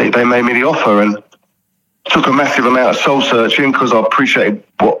 they made me the offer, and took a massive amount of soul searching because I appreciated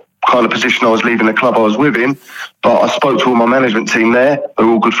what kind of position I was leaving the club I was within. But I spoke to all my management team there, who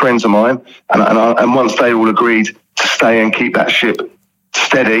are all good friends of mine, and once they all agreed to stay and keep that ship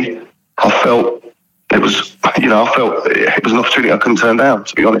steady, I felt it was an opportunity I couldn't turn down,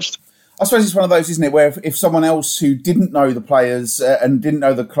 to be honest. I suppose it's one of those, isn't it, where if someone else who didn't know the players and didn't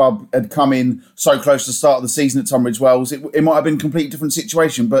know the club had come in so close to the start of the season at Tunbridge Wells, it might have been a completely different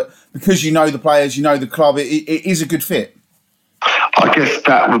situation. But because you know the players, you know the club, it is a good fit. I guess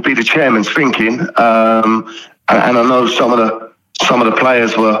that would be the chairman's thinking, and I know some of the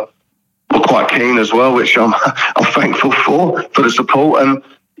players were quite keen as well, which I'm thankful for the support. And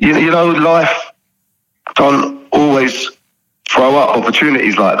life don't always throw up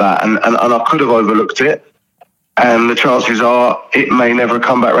opportunities like that, and I could have overlooked it, and the chances are it may never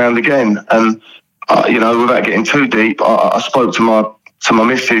come back round again. And without getting too deep, I spoke to my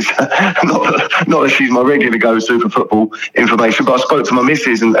missus, not that she's my regular go-to for football information, but I spoke to my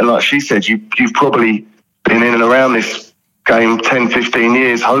missus, and like she said, you've probably been in and around this game 10, 15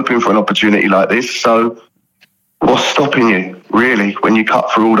 years hoping for an opportunity like this, so what's stopping you, really, when you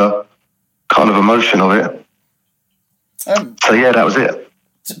cut through all the kind of emotion of it? That was it.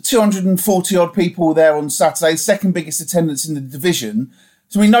 240 odd people there on Saturday, second biggest attendance in the division.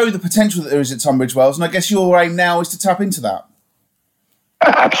 So we know the potential that there is at Tunbridge Wells, and I guess your aim now is to tap into that.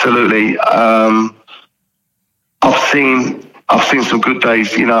 Absolutely. I've seen some good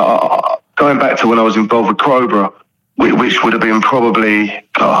days. Going back to when I was involved with Crowborough, which would have been probably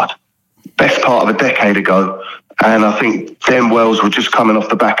best part of a decade ago, and I think them Wells were just coming off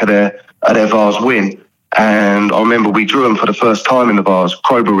the back of their Vars win. And I remember we drew them for the first time in the Vars.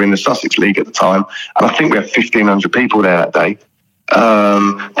 Crowborough were in the Sussex League at the time, and I think we had 1,500 people there that day.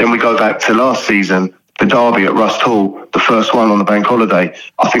 Then we go back to last season, the derby at Rust Hall, the first one on the bank holiday.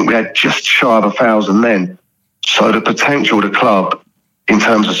 I think we had just shy of 1,000 then. So the potential of the club in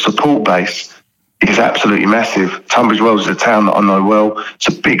terms of support base is absolutely massive. Tunbridge Wells is a town that I know well. It's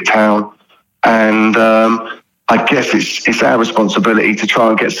a big town, and I guess it's our responsibility to try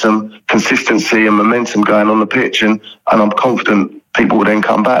and get some consistency and momentum going on the pitch, and I'm confident people will then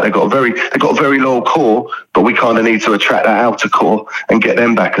come back. They've got a very loyal core, but we kind of need to attract that outer core and get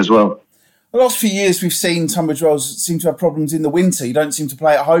them back as well. The last few years we've seen Tunbridge Wells seem to have problems in the winter. You don't seem to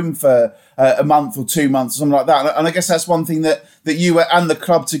play at home for a month or 2 months or something like that. And I guess that's one thing that you and the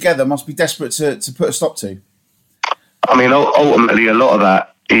club together must be desperate to put a stop to. I mean, ultimately a lot of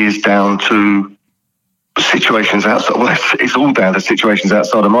that is down to situations outside. Well, it's all down to situations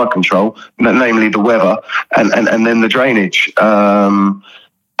outside of my control, namely the weather and then the drainage. And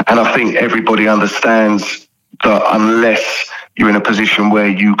I think everybody understands that unless you're in a position where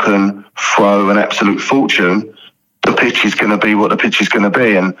you can throw an absolute fortune, the pitch is going to be what the pitch is going to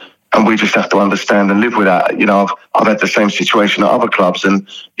be, and we just have to understand and live with that. I've had the same situation at other clubs, and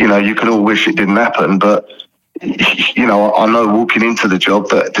you can all wish it didn't happen, but I know walking into the job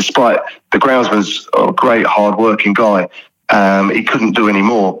that despite the groundsman's a great hard-working guy, he couldn't do any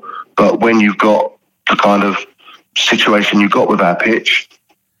more. But when you've got the kind of situation you got with our pitch,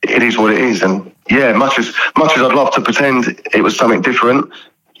 it is what it is. And yeah, much as I'd love to pretend it was something different,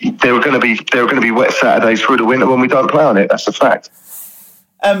 there are going to be wet Saturdays through the winter when we don't play on it. That's a fact.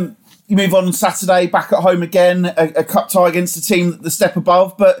 You move on Saturday, back at home again, a cup tie against a team the step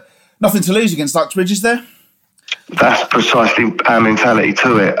above, but nothing to lose against Uxbridge, is there? That's precisely our mentality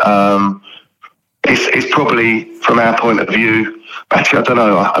to it. It's probably, from our point of view, actually, I don't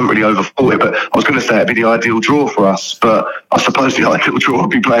know, I haven't really overthought it, but I was going to say it'd be the ideal draw for us, but I suppose the ideal draw would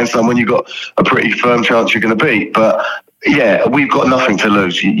be playing someone you've got a pretty firm chance you're going to beat. But yeah, we've got nothing to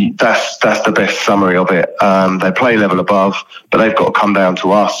lose. That's the best summary of it. They play level above, but they've got to come down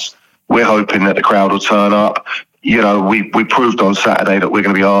to us. We're hoping that the crowd will turn up. We proved on Saturday that we're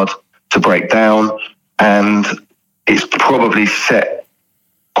going to be hard to break down, and it's probably set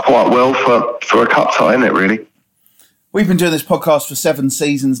quite well for a cup tie, isn't it, really? We've been doing this podcast for 7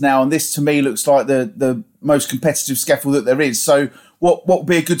 seasons now, and this to me looks like the most competitive SCEFL that there is. So what would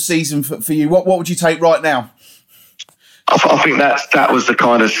be a good season for you? What would you take right now? I think that was the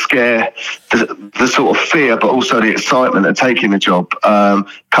kind of scare, the sort of fear, but also the excitement of taking the job,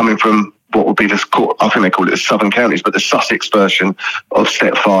 coming from what would be I think they call it the Southern Counties, but the Sussex version of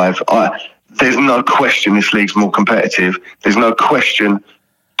Step 5. There's no question this league's more competitive. There's no question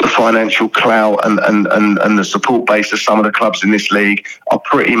the financial clout and the support base of some of the clubs in this league are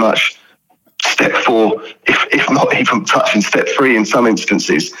pretty much Step 4, if not even touching Step 3 in some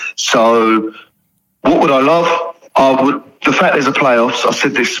instances. So what would I love? The fact there's a playoffs, I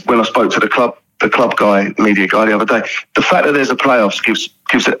said this when I spoke to the club guy, media guy the other day, the fact that there's a playoffs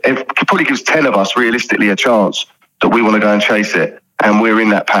probably gives 10 of us realistically a chance that we want to go and chase it, and we're in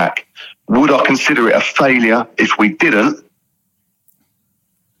that pack. Would I consider it a failure if we didn't?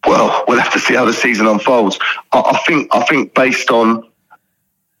 Well, we'll have to see how the season unfolds. I think based on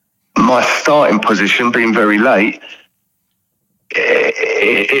my starting position being very late,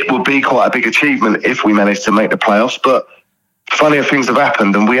 it would be quite a big achievement if we managed to make the playoffs. But funnier things have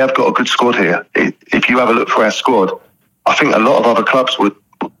happened, and we have got a good squad here. If you have a look for our squad, I think a lot of other clubs would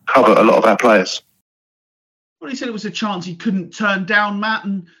cover a lot of our players. Well, he said it was a chance he couldn't turn down, Matt,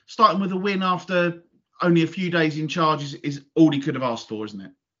 and starting with a win after only a few days in charge is all he could have asked for, isn't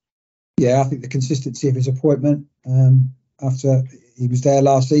it? Yeah, I think the consistency of his appointment after he was there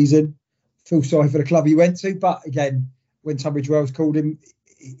last season, feel sorry for the club he went to. But again, when Tunbridge Wells called him,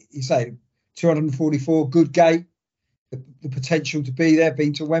 he said 244, good gate, the potential to be there,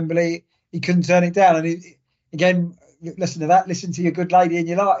 been to Wembley, he couldn't turn it down. And again, listen to that, listen to your good lady in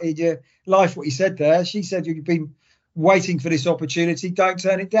your life, what he said there. She said, you've been waiting for this opportunity, don't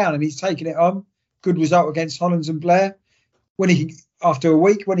turn it down. And he's taken it on. Good result against Hollands and Blair. When he can, after a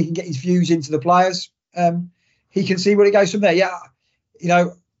week, when he can get his views into the players, he can see where it goes from there. Yeah, you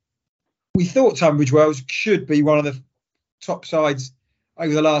know, we thought Tunbridge Wells should be one of the top sides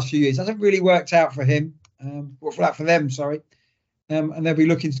over the last few years. Hasn't really worked out for him, or for them, sorry. And they'll be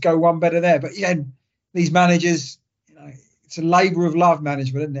looking to go one better there. But yeah, these managers, you know, it's a labour of love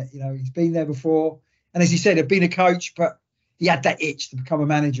management, isn't it? You know, he's been there before, and as he said, he'd been a coach, but he had that itch to become a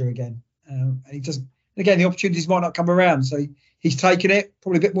manager again, and he doesn't. Again, the opportunities might not come around, so he's taken it.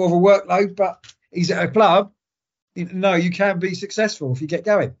 Probably a bit more of a workload, but he's at a club. You know, you can be successful if you get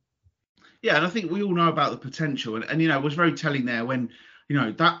going. Yeah, and I think we all know about the potential, and you know, it was very telling there when, you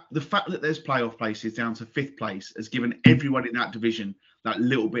know, that the fact that there's playoff places down to 5th place has given everyone in that division that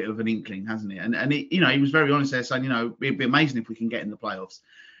little bit of an inkling, hasn't it? And it, you know, he was very honest there, saying, you know, it'd be amazing if we can get in the playoffs.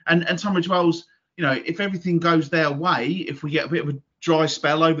 And Tunbridge Wells, you know, if everything goes their way, if we get a bit of a dry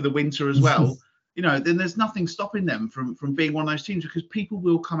spell over the winter as well, you know, then there's nothing stopping them from being one of those teams, because people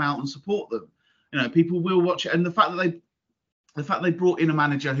will come out and support them. You know, people will watch it, and the fact that they brought in a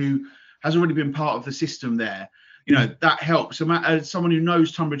manager who has already been part of the system there, you know, that helps. So as someone who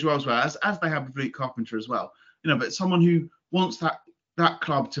knows Tunbridge Wells well, as they have with Luke Carpenter as well, you know, but someone who wants that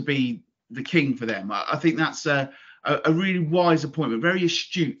club to be the king for them, I think that's a really wise appointment, very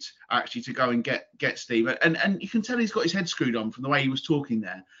astute actually, to go and get Steve. And you can tell he's got his head screwed on from the way he was talking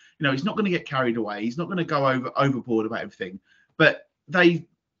there. You know, he's not going to get carried away. He's not going to go overboard about everything. But they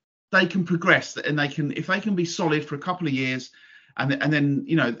can progress, and if they can be solid for a couple of years, and then,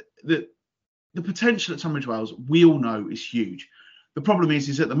 you know, the potential at Tunbridge Wells, we all know, is huge. The problem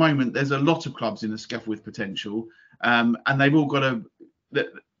is at the moment there's a lot of clubs in the SCEFL with potential, and they've all got to.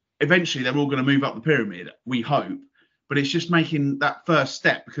 Eventually, they're all going to move up the pyramid, we hope. But it's just making that first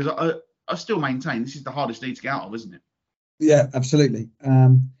step, because I still maintain this is the hardest league to get out of, isn't it? Yeah, absolutely.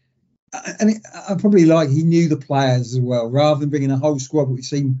 I probably he knew the players as well, rather than bringing a whole squad. We've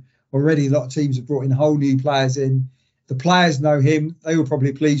seen already a lot of teams have brought in whole new players in. The players know him. They were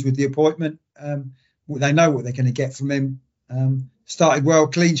probably pleased with the appointment. They know what they're going to get from him. Started well,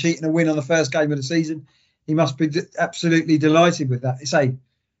 clean sheet and a win on the first game of the season. He must be absolutely delighted with that.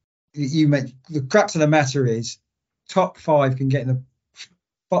 The crux of the matter is top 5 can get in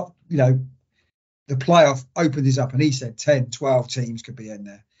the, you know, the playoff opened this up, and he said 10, 12 teams could be in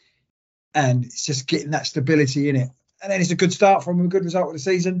there. And it's just getting that stability in it. And then it's a good start from a good result of the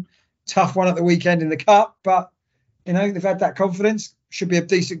season. Tough one at the weekend in the Cup, but, you know, they've had that confidence. Should be a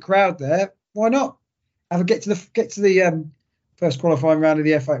decent crowd there. Why not? Get to the first qualifying round of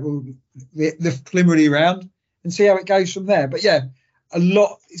the FA, the preliminary round, and see how it goes from there. But yeah,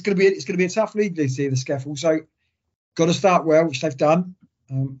 it's going to be a tough league this year, the SCEFL. So got to start well, which they've done,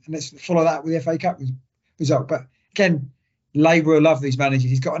 and let's follow that with the FA Cup result. But again, Labour love these managers.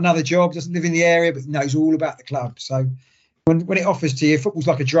 He's got another job, doesn't live in the area, but knows all about the club. So when it offers to you, football's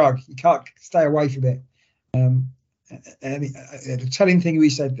like a drug. You can't stay away from it. And the telling thing we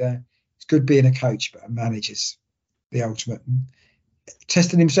said there, it's good being a coach, but a manager's the ultimate. And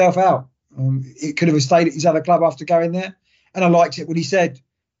testing himself out. It could have stayed at his other club after going there. And I liked it when he said,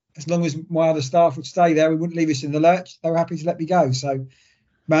 as long as my other staff would stay there, we wouldn't leave us in the lurch. They were happy to let me go. So,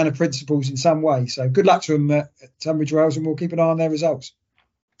 man of principles in some way. So, good luck to them at Tunbridge Wells, and we'll keep an eye on their results.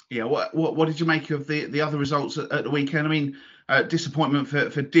 Yeah, what did you make of the other results at the weekend? I mean, disappointment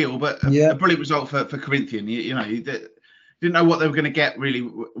for Deal, but a brilliant result for Corinthian. You didn't know what they were going to get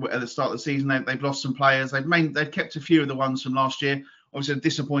really at the start of the season. They've lost some players. They've kept a few of the ones from last year. Obviously, a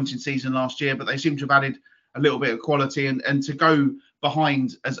disappointing season last year, but they seem to have added a little bit of quality, and to go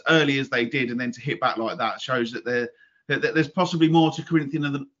behind as early as they did and then to hit back like that shows that there's possibly more to Corinthian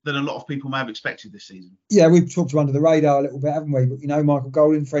than a lot of people may have expected this season. Yeah, we've talked under the radar a little bit, haven't we? But Michael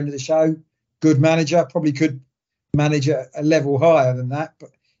Golding, friend of the show, good manager, probably could manage a level higher than that. But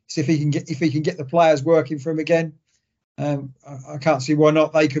if he can get the players working for him again, I can't see why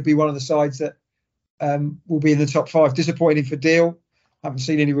not. They could be one of the sides that will be in the top 5. Disappointing for Deal. I haven't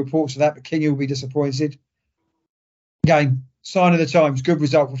seen any reports of that, but King will be disappointed. Again, sign of the times, good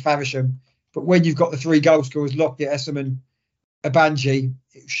result for Faversham. But when you've got the 3 goal scorers, Lockyer, Esserman, Abanji,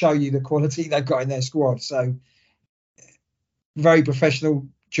 it will show you the quality they've got in their squad. So, very professional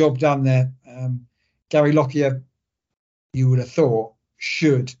job done there. Gary Lockyer, you would have thought,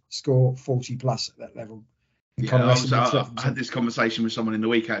 should score 40 plus at that level. I had this conversation with someone in the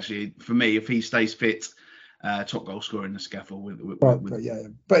week, actually. For me, if he stays fit, top goal scorer in the scaffold.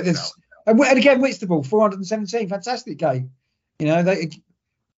 But there's, and again, Whitstable, 417, fantastic game.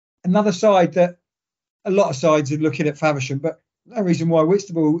 Another side that a lot of sides are looking at Faversham, but no reason why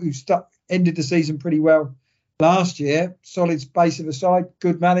Whitstable, who ended the season pretty well last year, solid base of a side,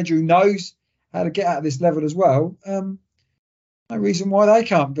 good manager who knows how to get out of this level as well. No reason why they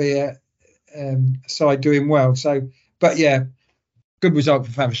can't be a side doing well. So, but yeah, good result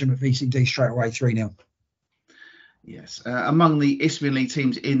for Faversham at VCD straight away, 3-0. Yes. Among the Isthmian League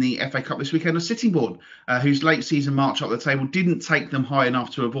teams in the FA Cup this weekend are Sittingbourne, whose late season march up the table didn't take them high enough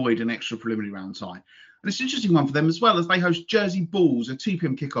to avoid an extra preliminary round tie. And it's an interesting one for them as well, as they host Jersey Bulls, a 2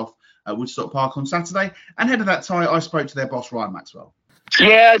 p.m. kickoff at Woodstock Park on Saturday. And ahead of that tie, I spoke to their boss, Ryan Maxwell.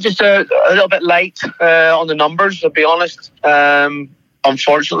 Yeah, just a little bit late on the numbers, to be honest,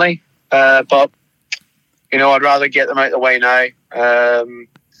 unfortunately. But, I'd rather get them out of the way now.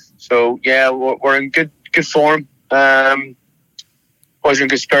 So, yeah, we're in good form. Always in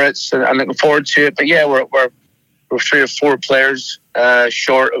good spirits and looking forward to it. But yeah, we're 3 or 4 players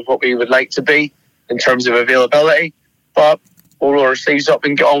short of what we would like to be in terms of availability. But we'll roll our sleeves up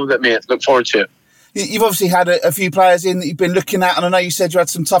and get on with it, mate. Look forward to it. You've obviously had a few players in that you've been looking at, and I know you said you had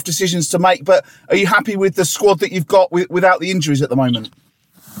some tough decisions to make, but are you happy with the squad that you've got without the injuries at the moment?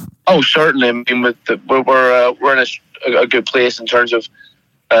 Oh, certainly. I mean, we're in a good place in terms of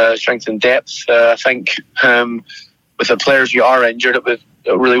strength and depth. I think with the players who are injured, it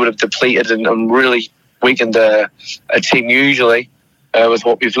really would have depleted and really weakened a team usually with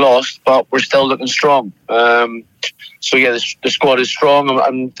what we've lost. But we're still looking strong. So yeah, the squad is strong,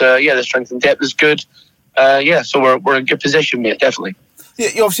 and the strength and depth is good. So we're in good position, mate. Definitely.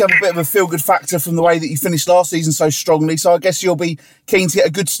 You obviously have a bit of a feel-good factor from the way that you finished last season so strongly. So I guess you'll be keen to get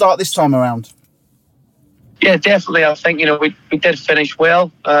a good start this time around. Yeah, definitely. I think we did finish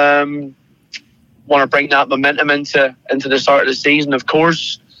well. Want to bring that momentum into the start of the season, of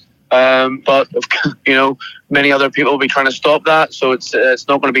course. But many other people will be trying to stop that, so it's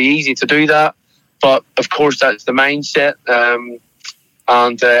not going to be easy to do that. But of course, that's the mindset.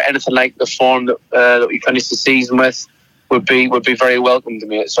 And anything like the form that we finished the season with would be very welcome to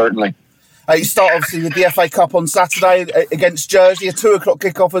me, certainly. You start obviously with the FA Cup on Saturday against Jersey, a 2 o'clock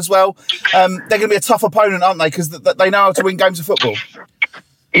kickoff as well. They're going to be a tough opponent, aren't they? Because they know how to win games of football.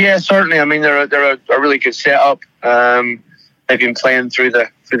 Yeah, certainly. I mean, they're a really good setup. They've been playing through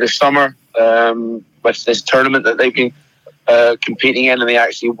the summer with this tournament that they've been competing in, and they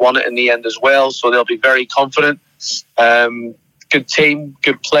actually won it in the end as well. So they'll be very confident. Good team,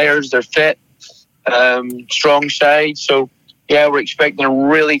 good players. They're fit, strong side. So. Yeah, we're expecting a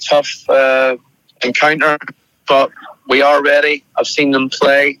really tough encounter, but we are ready. I've seen them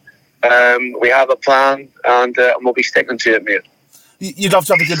play. We have a plan, and we'll be sticking to it, mate. You'd love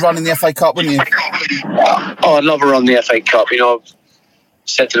to have a good run in the FA Cup, wouldn't you? Oh, I'd love a run in the FA Cup. I've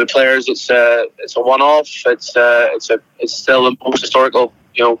said to the players, it's a one-off. It's still the most historical.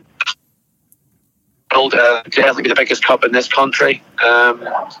 Definitely the biggest cup in this country.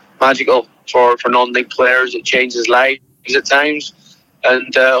 Magical for non-league players. It changes lives at times,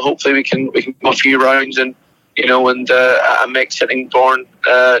 and hopefully we can go a few rounds and make Sittingbourne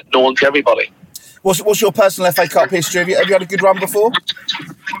known to everybody. What's your personal FA Cup history? Have you had a good run before?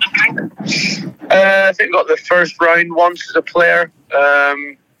 I think I got the first round once as a player.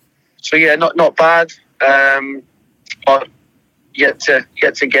 So yeah, not bad. But yet to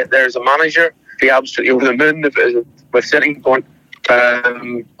get there as a manager, be absolutely over the moon with Sitting Point.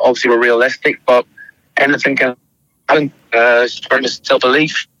 Obviously, we're realistic, but anything can happen. Starting to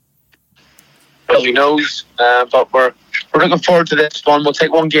self-belief, nobody knows. But we're looking forward to this one. We'll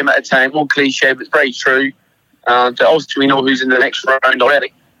take one game at a time. One cliche, but it's very true. And obviously, we know who's in the next round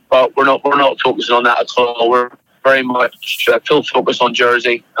already. But we're not focusing on that at all. We're very much full focus on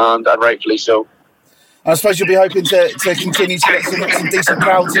Jersey, and rightfully so. I suppose you'll be hoping to continue to get some decent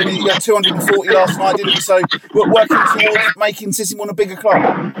crowds in. You had 240 last night, didn't you? So we're working towards making Sissingham a bigger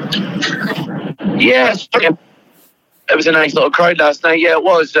club. Yeah, it was a nice little crowd last night. Yeah, it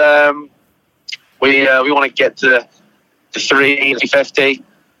was. We want to get to the 350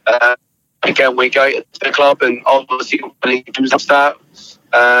 again. We go to the club, and obviously when it comes up to that,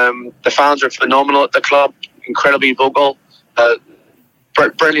 the fans are phenomenal at the club, incredibly vocal,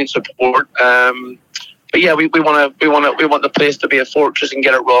 brilliant support. But yeah, we want the place to be a fortress and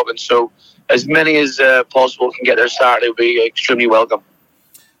get it rocking. So as many as possible can get there Saturday will be extremely welcome.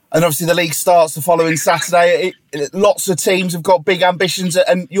 And obviously the league starts the following Saturday. Lots of teams have got big ambitions,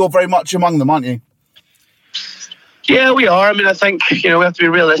 and you're very much among them, aren't you? Yeah, we are. I mean, I think we have to be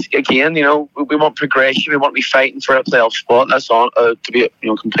realistic again. We want progression. We want to be fighting for a playoff spot. That's all. To be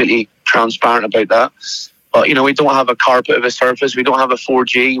completely transparent about that. But we don't have a carpet of a surface. We don't have a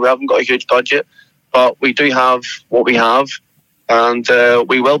 4G. We haven't got a huge budget. But we do have what we have, and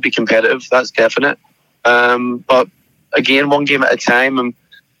we will be competitive. That's definite. But again, one game at a time. And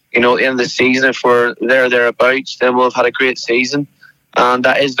at the end of the season, if we're thereabouts, then we'll have had a great season, and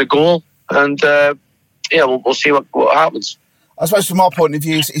that is the goal. And we'll see what happens. I suppose from our point of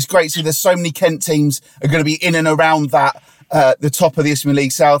view, it's great to see there's so many Kent teams are going to be in and around that the top of the Isthmian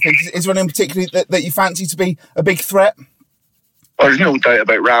League South. Is there anyone particularly that you fancy to be a big threat? Well, there's no doubt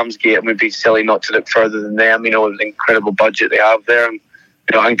about Ramsgate, and we'd be silly not to look further than them. With the incredible budget they have there, and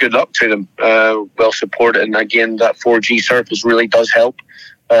and good luck to them. Well supported, and again, that 4G surface really does help.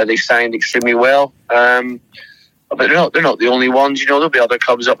 They've signed extremely well, but they're not the only ones. There'll be other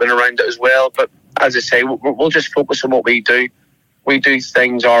clubs up and around it as well. But as I say, we'll just focus on what we do. We do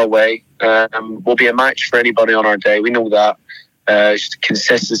things our way. We'll be a match for anybody on our day. We know that.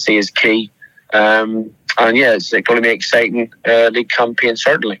 Consistency is key. And yeah, it's going to be exciting league campaign,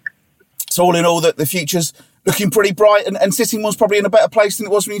 certainly. So all in all, that the future's looking pretty bright, and Sittingham's probably in a better place than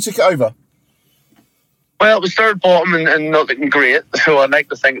it was when you took it over. Well, it was third bottom and not looking great, so I'd like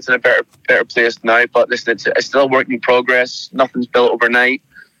to think it's in a better place now. But listen, it's still a work in progress. Nothing's built overnight.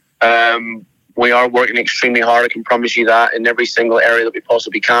 We are working extremely hard, I can promise you that, in every single area that we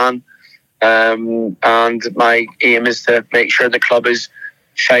possibly can. And my aim is to make sure the club is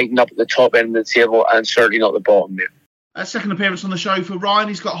fighting up at the top end of the table and certainly not the bottom there. Second appearance on the show for Ryan.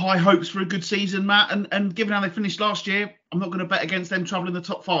 He's got high hopes for a good season, Matt. And given how they finished last year, I'm not going to bet against them travelling the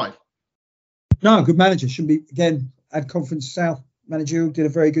top 5. No, good manager. Shouldn't be, again, had Conference South managerial, did a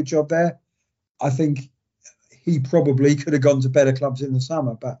very good job there. I think he probably could have gone to better clubs in the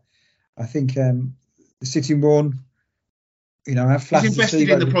summer, but I think the Sittingbourne, have flashed. He's invested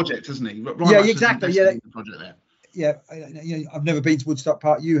in the project, hasn't he? Ryan yeah, exactly. Yeah, in the project there. Yeah, I've never been to Woodstock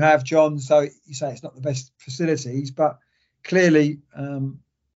Park. You have, John. So you say it's not the best facilities, but clearly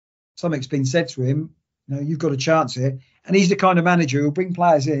something's been said to him. You've got a chance here, and he's the kind of manager who'll bring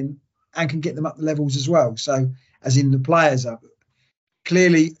players in and can get them up the levels as well. So, as in the players up.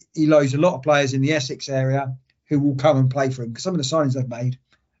 Clearly, he knows a lot of players in the Essex area who will come and play for him, because some of the signings they've made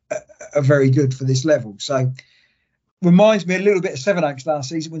are very good for this level. So, reminds me a little bit of Sevenoaks last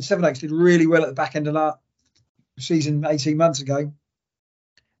season, when Sevenoaks did really well at the back end of that season 18 months ago,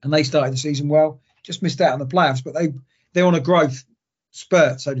 and they started the season well, just missed out on the playoffs, but they're on a growth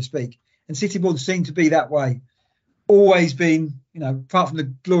spurt, so to speak. And Sittingbourne seem to be that way. Always been, apart from the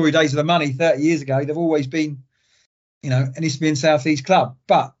glory days of the money 30 years ago, they've always been, an Isthmian South East club.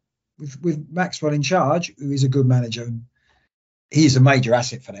 But with Maxwell in charge, who is a good manager, and he is a major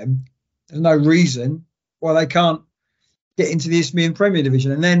asset for them, there's no reason why they can't get into the Isthmian Premier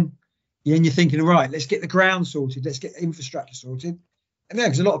Division. And then you're thinking, right, let's get the ground sorted, let's get infrastructure sorted. And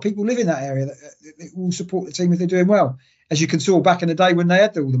because a lot of people live in that area that will support the team if they're doing well, as you can saw back in the day when they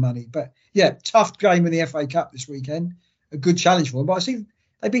had all the money. But yeah, tough game in the FA Cup this weekend, a good challenge for them. But I see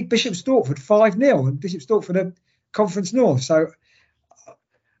they beat Bishop Stortford 5-0, and Bishop Stortford are Conference North. So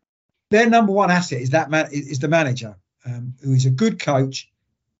their number one asset is is the manager, who is a good coach,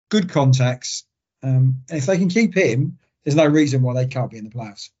 good contacts, and if they can keep him, there's no reason why they can't be in the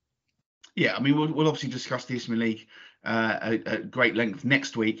playoffs. Yeah, I mean, we'll obviously discuss the Isthmian League at great length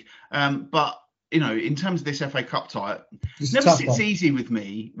next week. But, in terms of this FA Cup tie, it never sits easy with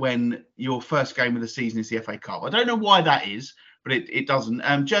me when your first game of the season is the FA Cup. I don't know why that is, but it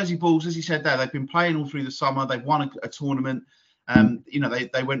doesn't. Jersey Bulls, as you said there, they've been playing all through the summer. They've won a tournament.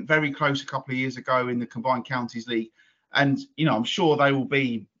 They went very close a couple of years ago in the Combined Counties League. And, I'm sure they will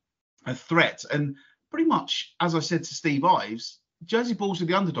be a threat. And pretty much, as I said to Steve Ives, Jersey Bulls are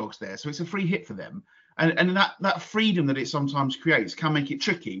the underdogs there, so it's a free hit for them. And that freedom that it sometimes creates can make it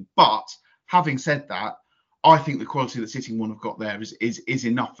tricky. But having said that, I think the quality that Sittingbourne have got there is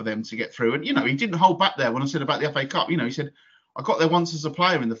enough for them to get through. And, he didn't hold back there when I said about the FA Cup. He said, I got there once as a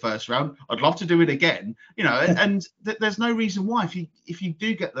player in the first round. I'd love to do it again. And there's no reason why, if you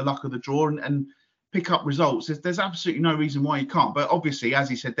do get the luck of the draw and pick up results, there's absolutely no reason why you can't. But obviously, as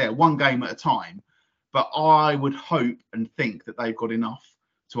he said there, one game at a time. But I would hope and think that they've got enough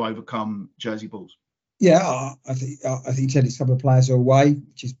to overcome Jersey Bulls. Yeah, I think you said it's a couple of players are away,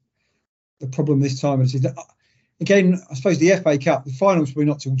 which is the problem this time. Again, I suppose the FA Cup, the finals will be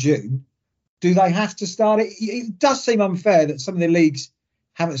not till June. Do they have to start it? It does seem unfair that some of the leagues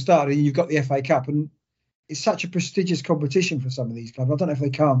haven't started and you've got the FA Cup, and it's such a prestigious competition for some of these clubs. I don't know if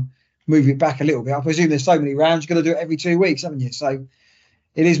they can move it back a little bit. I presume there's so many rounds, you're going to do it every 2 weeks, haven't you? So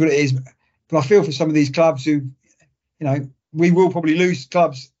it is what it is. But I feel for some of these clubs who, we will probably lose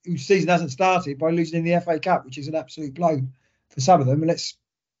clubs whose season hasn't started by losing in the FA Cup, which is an absolute blow for some of them. And let's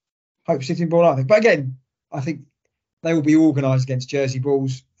hope Sittingbourne are. But again, I think they will be organised against Jersey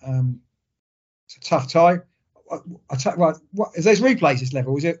Bulls. It's a tough tie. Is there's replays this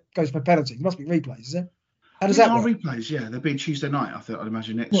level? Is it goes for penalty? It must be replays, is it? How does that work? Replays, yeah. They'll be Tuesday night, I'd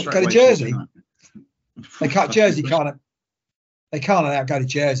imagine. Go to Jersey? They can't. Jersey can't. They can't go to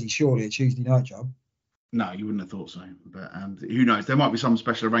Jersey, surely, a Tuesday night job. No, you wouldn't have thought so. But who knows? There might be some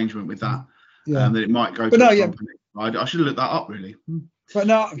special arrangement with that. Yeah. That it might go to a company. I should have looked that up, really. But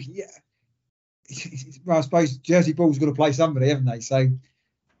no, yeah. Well, I suppose Jersey Bulls got to play somebody, haven't they? So,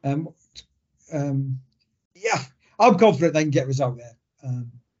 yeah, I'm confident they can get a result there.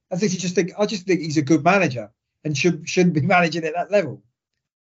 I just think he's a good manager and shouldn't be managing at that level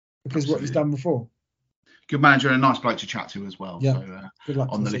because of what he's done before. Good manager and a nice bloke to chat to as well. Yeah. So good luck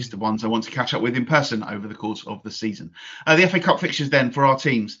on the list of ones I want to catch up with in person over the course of the season. The FA Cup fixtures then for our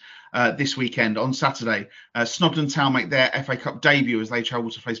teams this weekend on Saturday. Snodland Town make their FA Cup debut as they travel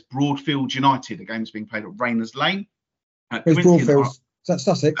to face Broadfield United. The game's being played at Rayners Lane. Where's Broadfield? Is that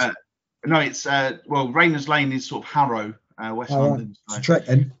Sussex? No, it's Rayners Lane is sort of Harrow, West London. Right. It's a trek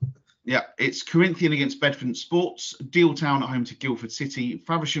then. Yeah, it's Corinthian against Bedford Sports, Deal Town at home to Guildford City,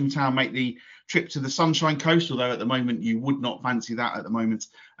 Faversham Town make the trip to the Sunshine Coast, although at the moment you would not fancy that at the moment,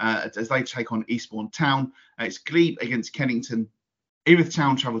 as they take on Eastbourne Town. It's Glebe against Kennington, Erith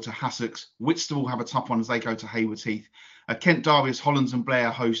Town travel to Hassocks, Whitstable have a tough one as they go to Haywards Heath, Kent Derby as Hollands and Blair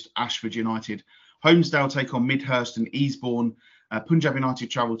host Ashford United, Holmesdale take on Midhurst and Easebourne, Punjab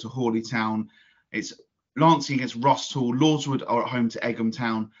United travel to Hawley Town, it's Lancing against Rostall, Lordswood are at home to Egham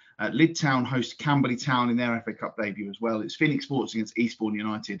Town, Lydd Town host Camberley Town in their FA Cup debut as well. It's Phoenix Sports against Eastbourne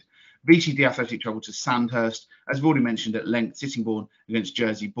United. VCD Athletic travel to Sandhurst. As we've already mentioned at length, Sittingbourne against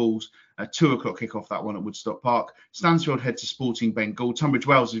Jersey Bulls. 2 o'clock kick-off, that one at Woodstock Park. Stansfield head to Sporting Bengal. Tunbridge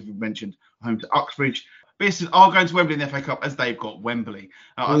Wells, as we've mentioned, home to Uxbridge. Bearsted are going to Wembley in the FA Cup as they've got Wembley.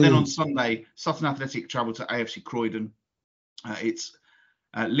 And then on Sunday, Sutton Athletic travel to AFC Croydon. It's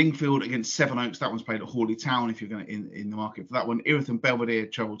Lingfield against Sevenoaks. That one's played at Hawley Town if you're going in the market for that one. Erith and Belvedere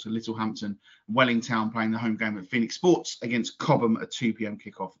travel to Littlehampton. Welling Town playing the home game at Phoenix Sports against Cobham at 2 p.m.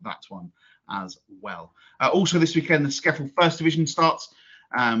 kickoff. That one as well. Also this weekend, the Skeffel First Division starts.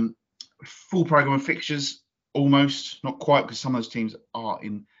 Full programme of fixtures, almost. Not quite, because some of those teams are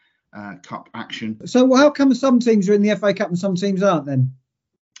in cup action. So how come some teams are in the FA Cup and some teams aren't then?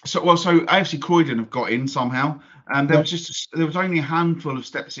 So AFC Croydon have got in somehow. There was only a handful of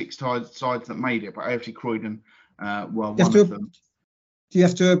Step 6 sides that made it, but AFC Croydon were one of them. Do you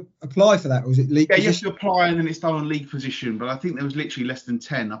have to apply for that, or is it league position? You have to apply, and then it's done on league position. But I think there was literally less than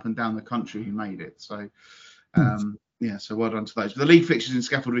 10 up and down the country who made it. So, so well done to those. But the league fixtures in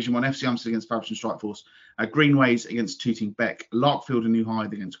Skeffel Division 1, FC Umstead against Faversham Strikeforce, Greenways against Tooting Beck, Larkfield and New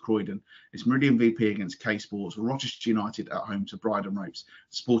Hythe against Croydon, it's Meridian VP against K Sports, Rochester United at home to Bridon Ropes,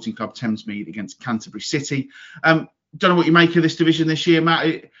 Sporting Club Thamesmead against Canterbury City. Don't know what you make of this division this year,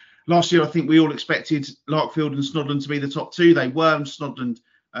 Matt. Last year, I think we all expected Larkfield and Snodland to be the top two. They were, and Snodland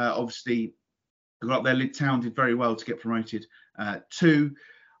obviously got up there. Lydd Town did very well to get promoted. I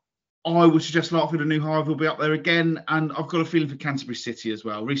would suggest Larkfield and New Hythe will be up there again, and I've got a feeling for Canterbury City as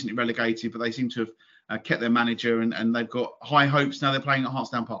well. Recently relegated, but they seem to have kept their manager, and they've got high hopes now. They're playing at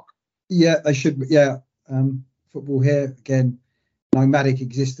Hartsdown Park. Yeah, they should. Yeah, football here again, nomadic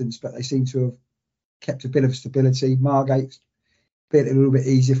existence, but they seem to have kept a bit of stability. Margate's bit a little bit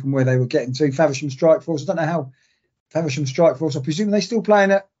easier from where they were getting to. Faversham Strike Force. I don't know how Faversham Strike Force. I presume they're still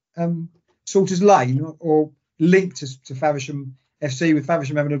playing at Salters Lane or linked to Faversham FC, with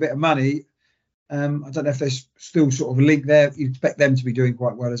Faversham having a bit of money. I don't know if there's still sort of a link there. You expect them to be doing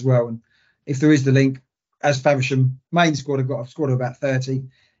quite well as well. And if there is the link, as Faversham main squad have got a squad of about 30,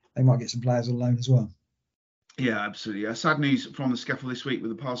 they might get some players on loan as well. Yeah, absolutely. Sad news from the Scaffold this week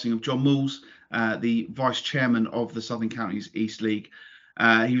with the passing of John Mulls, the vice chairman of the Southern Counties East League.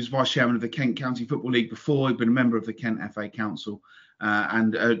 He was vice chairman of the Kent County Football League before. He'd been a member of the Kent FA Council,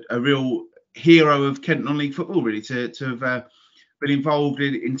 and a real hero of Kent non-league football, really, to have been involved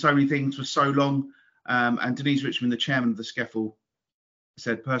in so many things for so long. And Denise Richmond, the chairman of the Scaffold,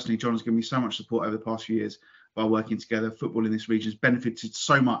 said, personally, John has given me so much support over the past few years by working together. Football in this region has benefited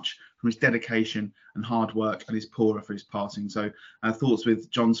so much from his dedication and hard work, and is poorer for his passing. So thoughts with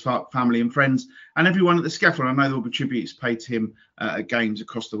John's family and friends and everyone at the Scaffold. I know there will be tributes paid to him at games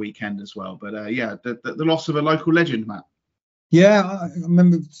across the weekend as well. But the loss of a local legend, Matt. Yeah, I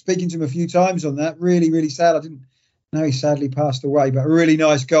remember speaking to him a few times on that. Really, really sad. I didn't know he sadly passed away, but a really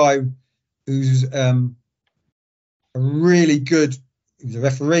nice guy who's a really good, he was a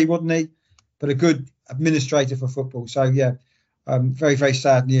referee, wasn't he? But a good administrator for football. So, yeah, very, very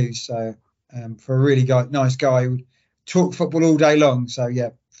sad news. So, for a really nice guy who would talk football all day long. So,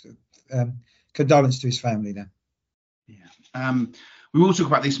 yeah, condolence to his family there. Yeah. We will talk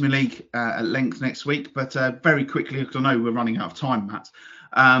about the Isthmian League at length next week, but very quickly, because I know we're running out of time, Matt.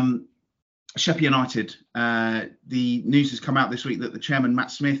 Sheffield United, the news has come out this week that the chairman,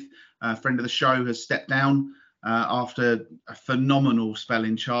 Matt Smith, friend of the show, has stepped down after a phenomenal spell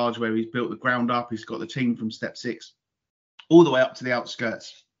in charge where he's built the ground up. He's got the team from step 6 all the way up to the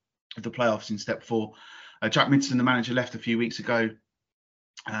outskirts of the playoffs in step 4. Jack Midson, the manager, left a few weeks ago.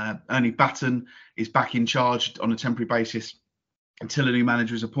 Ernie Batten is back in charge on a temporary basis until a new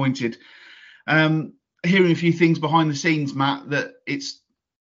manager is appointed. Hearing a few things behind the scenes, Matt, that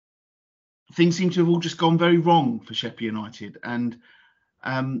things seem to have all just gone very wrong for Sheffield United, and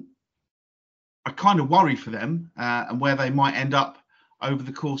I kind of worry for them and where they might end up over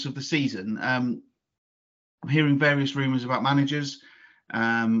the course of the season. I'm hearing various rumours about managers.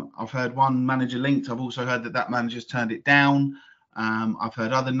 I've heard one manager linked. I've also heard that manager's turned it down. I've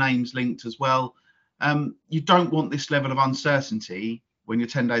heard other names linked as well. You don't want this level of uncertainty when you're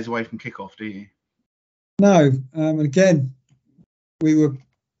 10 days away from kickoff, do you? No. And again, we were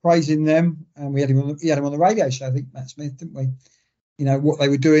praising them, and we had him on the radio show, I think, Matt Smith, didn't we? You know, what they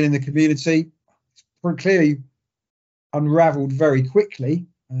were doing in the community. It's clearly unravelled very quickly,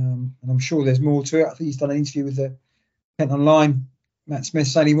 and I'm sure there's more to it. I think he's done an interview with the Kent Online, Matt Smith,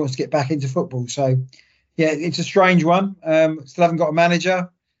 saying he wants to get back into football. So, yeah, it's a strange one. Still haven't got a manager.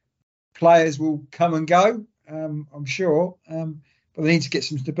 Players will come and go, I'm sure, but they need to get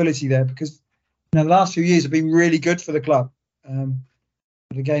some stability there, because the last few years have been really good for the club.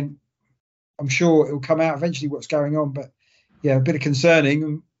 But again, I'm sure it will come out eventually what's going on. But yeah, a bit of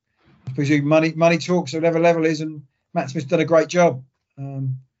concerning. I presume money talks at whatever level is, and Matt Smith's done a great job.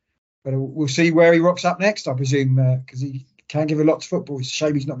 But we'll see where he rocks up next, I presume, because he can give a lot to football. It's a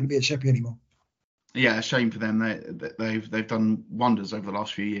shame he's not going to be at Sheffield anymore. Yeah, a shame for them. They've done wonders over the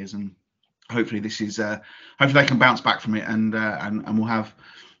last few years, and hopefully this is hopefully they can bounce back from it, and we'll have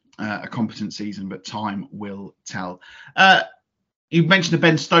a competent season. But time will tell. You mentioned the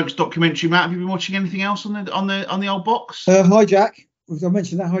Ben Stokes documentary, Matt. Have you been watching anything else on the old box? Hijack. I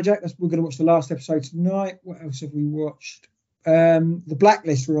mentioned that Hijack. We're going to watch the last episode tonight. What else have we watched? The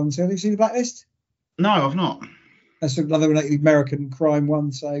Blacklist we're on. So have you seen the Blacklist? No, I've not. That's another American crime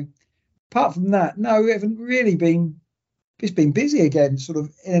one. So apart from that, no, we haven't really been. It's been busy again, sort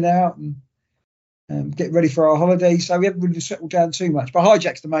of in and out, and getting ready for our holiday. So we haven't really settled down too much. But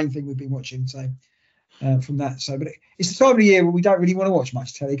Hijack's the main thing we've been watching. So. From that, but it's the time of the year where we don't really want to watch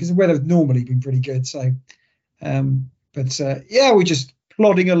much telly because the weather's normally been pretty good. So, we're just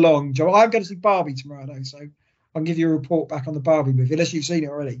plodding along, Joe. I'm going to see Barbie tomorrow, though, so I can give you a report back on the Barbie movie, unless you've seen it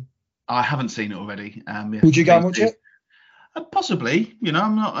already. I haven't seen it already. Would you go and watch it? Possibly.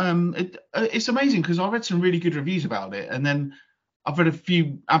 I'm not. It's amazing because I read some really good reviews about it, and then I've read a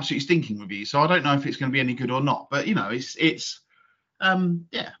few absolutely stinking reviews. So I don't know if it's going to be any good or not. But it's.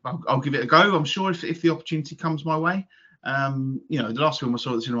 I'll give it a go. I'm sure if the opportunity comes my way. The last film I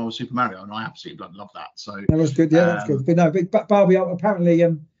saw at the cinema was Super Mario, and I absolutely love that. So that was good. Yeah, that's good. But no, but Barbie apparently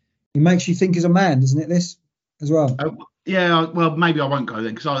it makes you think as a man, doesn't it? This as well. Well, maybe I won't go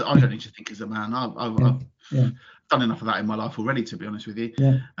then because I don't need to think as a man. I've done enough of that in my life already, to be honest with you.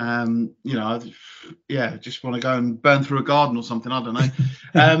 Yeah. Just want to go and burn through a garden or something. I don't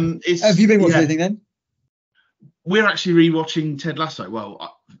know. Have you been watching anything then? We're actually rewatching Ted Lasso.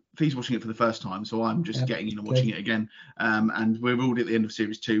 Well, he's watching it for the first time, so I'm just getting in and watching it again. And we're already at the end of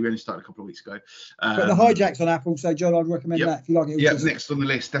series 2. We only started a couple of weeks ago. But the Hijack's on Apple, so John, I'd recommend that if you like it. Yeah, next on the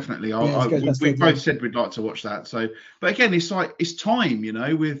list, definitely. We both said we'd like to watch that. So, but again, it's time,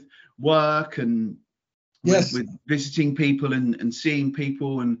 with work and with visiting people and seeing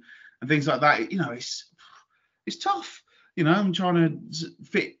people and things like that. It's tough. I'm trying to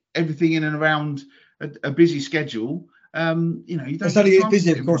fit everything in and around a busy schedule. You don't. It's only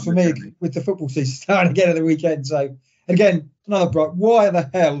busy, of course, for me with the football season starting again at the weekend. So again, another bright. Why the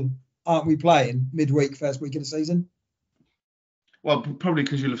hell aren't we playing midweek, first week of the season? Well, probably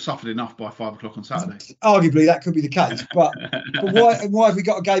because you'll have suffered enough by 5 o'clock on Saturday. Arguably, that could be the case. But why have we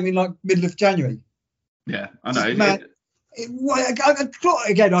got a game in like middle of January? Yeah, I know.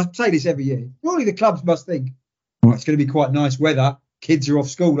 Again, I say this every year. Surely the clubs must think, it's going to be quite nice weather. Kids are off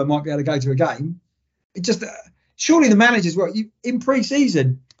school. I might be able to go to a game. It just surely the managers in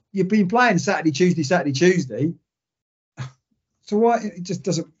pre-season. You've been playing Saturday, Tuesday. So why it just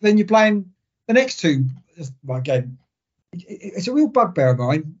doesn't? Then you're playing the next two again. It's a real bugbear of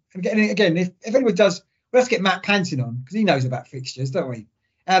mine. And again, if anyone does, let's get Matt Panton on because he knows about fixtures, don't we?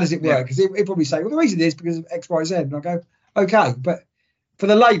 How does it work? Because he'll probably say, well, the reason is because of X, Y, Z. And I go, okay, but for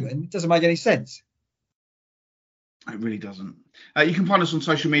the layman, it doesn't make any sense. It really doesn't. You can find us on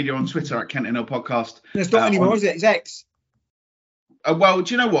social media on Twitter at Kent NL Podcast. It's not anymore, is it? It's X. Well,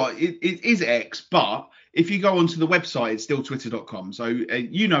 do you know what? It is X, but if you go onto the website, it's still twitter.com. So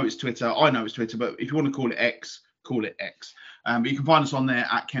it's Twitter. I know it's Twitter, but if you want to call it X, call it X. But you can find us on there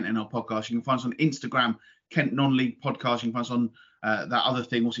at Kent NL Podcast. You can find us on Instagram, Kent Non-League Podcast. You can find us on that other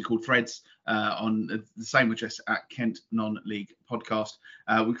thing, what's it called, Threads, on the same address at Kent Non-League Podcast.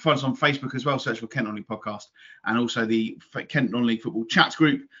 We can find us on Facebook as well, search for Kent Non-League Podcast, and also the Kent Non-League Football Chat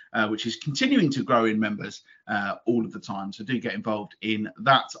Group, which is continuing to grow in members all of the time. So do get involved in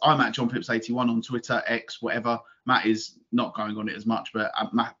that. I'm at John Phipps 81 on Twitter, X, whatever. Matt is not going on it as much, but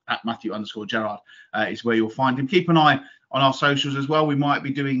at Matthew_Gerard is where you'll find him. Keep an eye on our socials as well. We might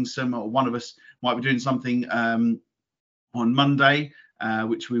be doing one of us might be doing something on Monday,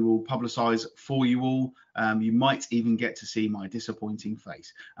 which we will publicise for you all. You might even get to see my disappointing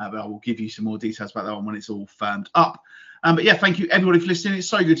face, but I will give you some more details about that one when it's all firmed up. But yeah, thank you everybody for listening. It's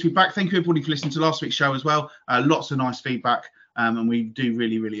so good to be back. Thank you everybody for listening to last week's show as well. Lots of nice feedback, and we do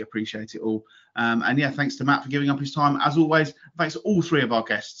really, really appreciate it all. And yeah, thanks to Matt for giving up his time as always. Thanks to all three of our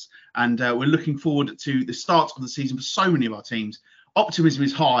guests, and we're looking forward to the start of the season for so many of our teams. Optimism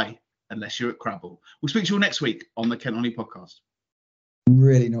is high unless you're at Crabble. We'll speak to you all next week on the Kent Non-League Podcast. I'm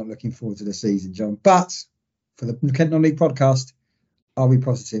really not looking forward to the season, John. But for the Kent Non-League Podcast, I'll be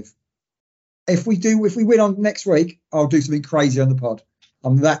positive. If we win on next week, I'll do something crazy on the pod.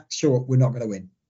 I'm that sure we're not going to win.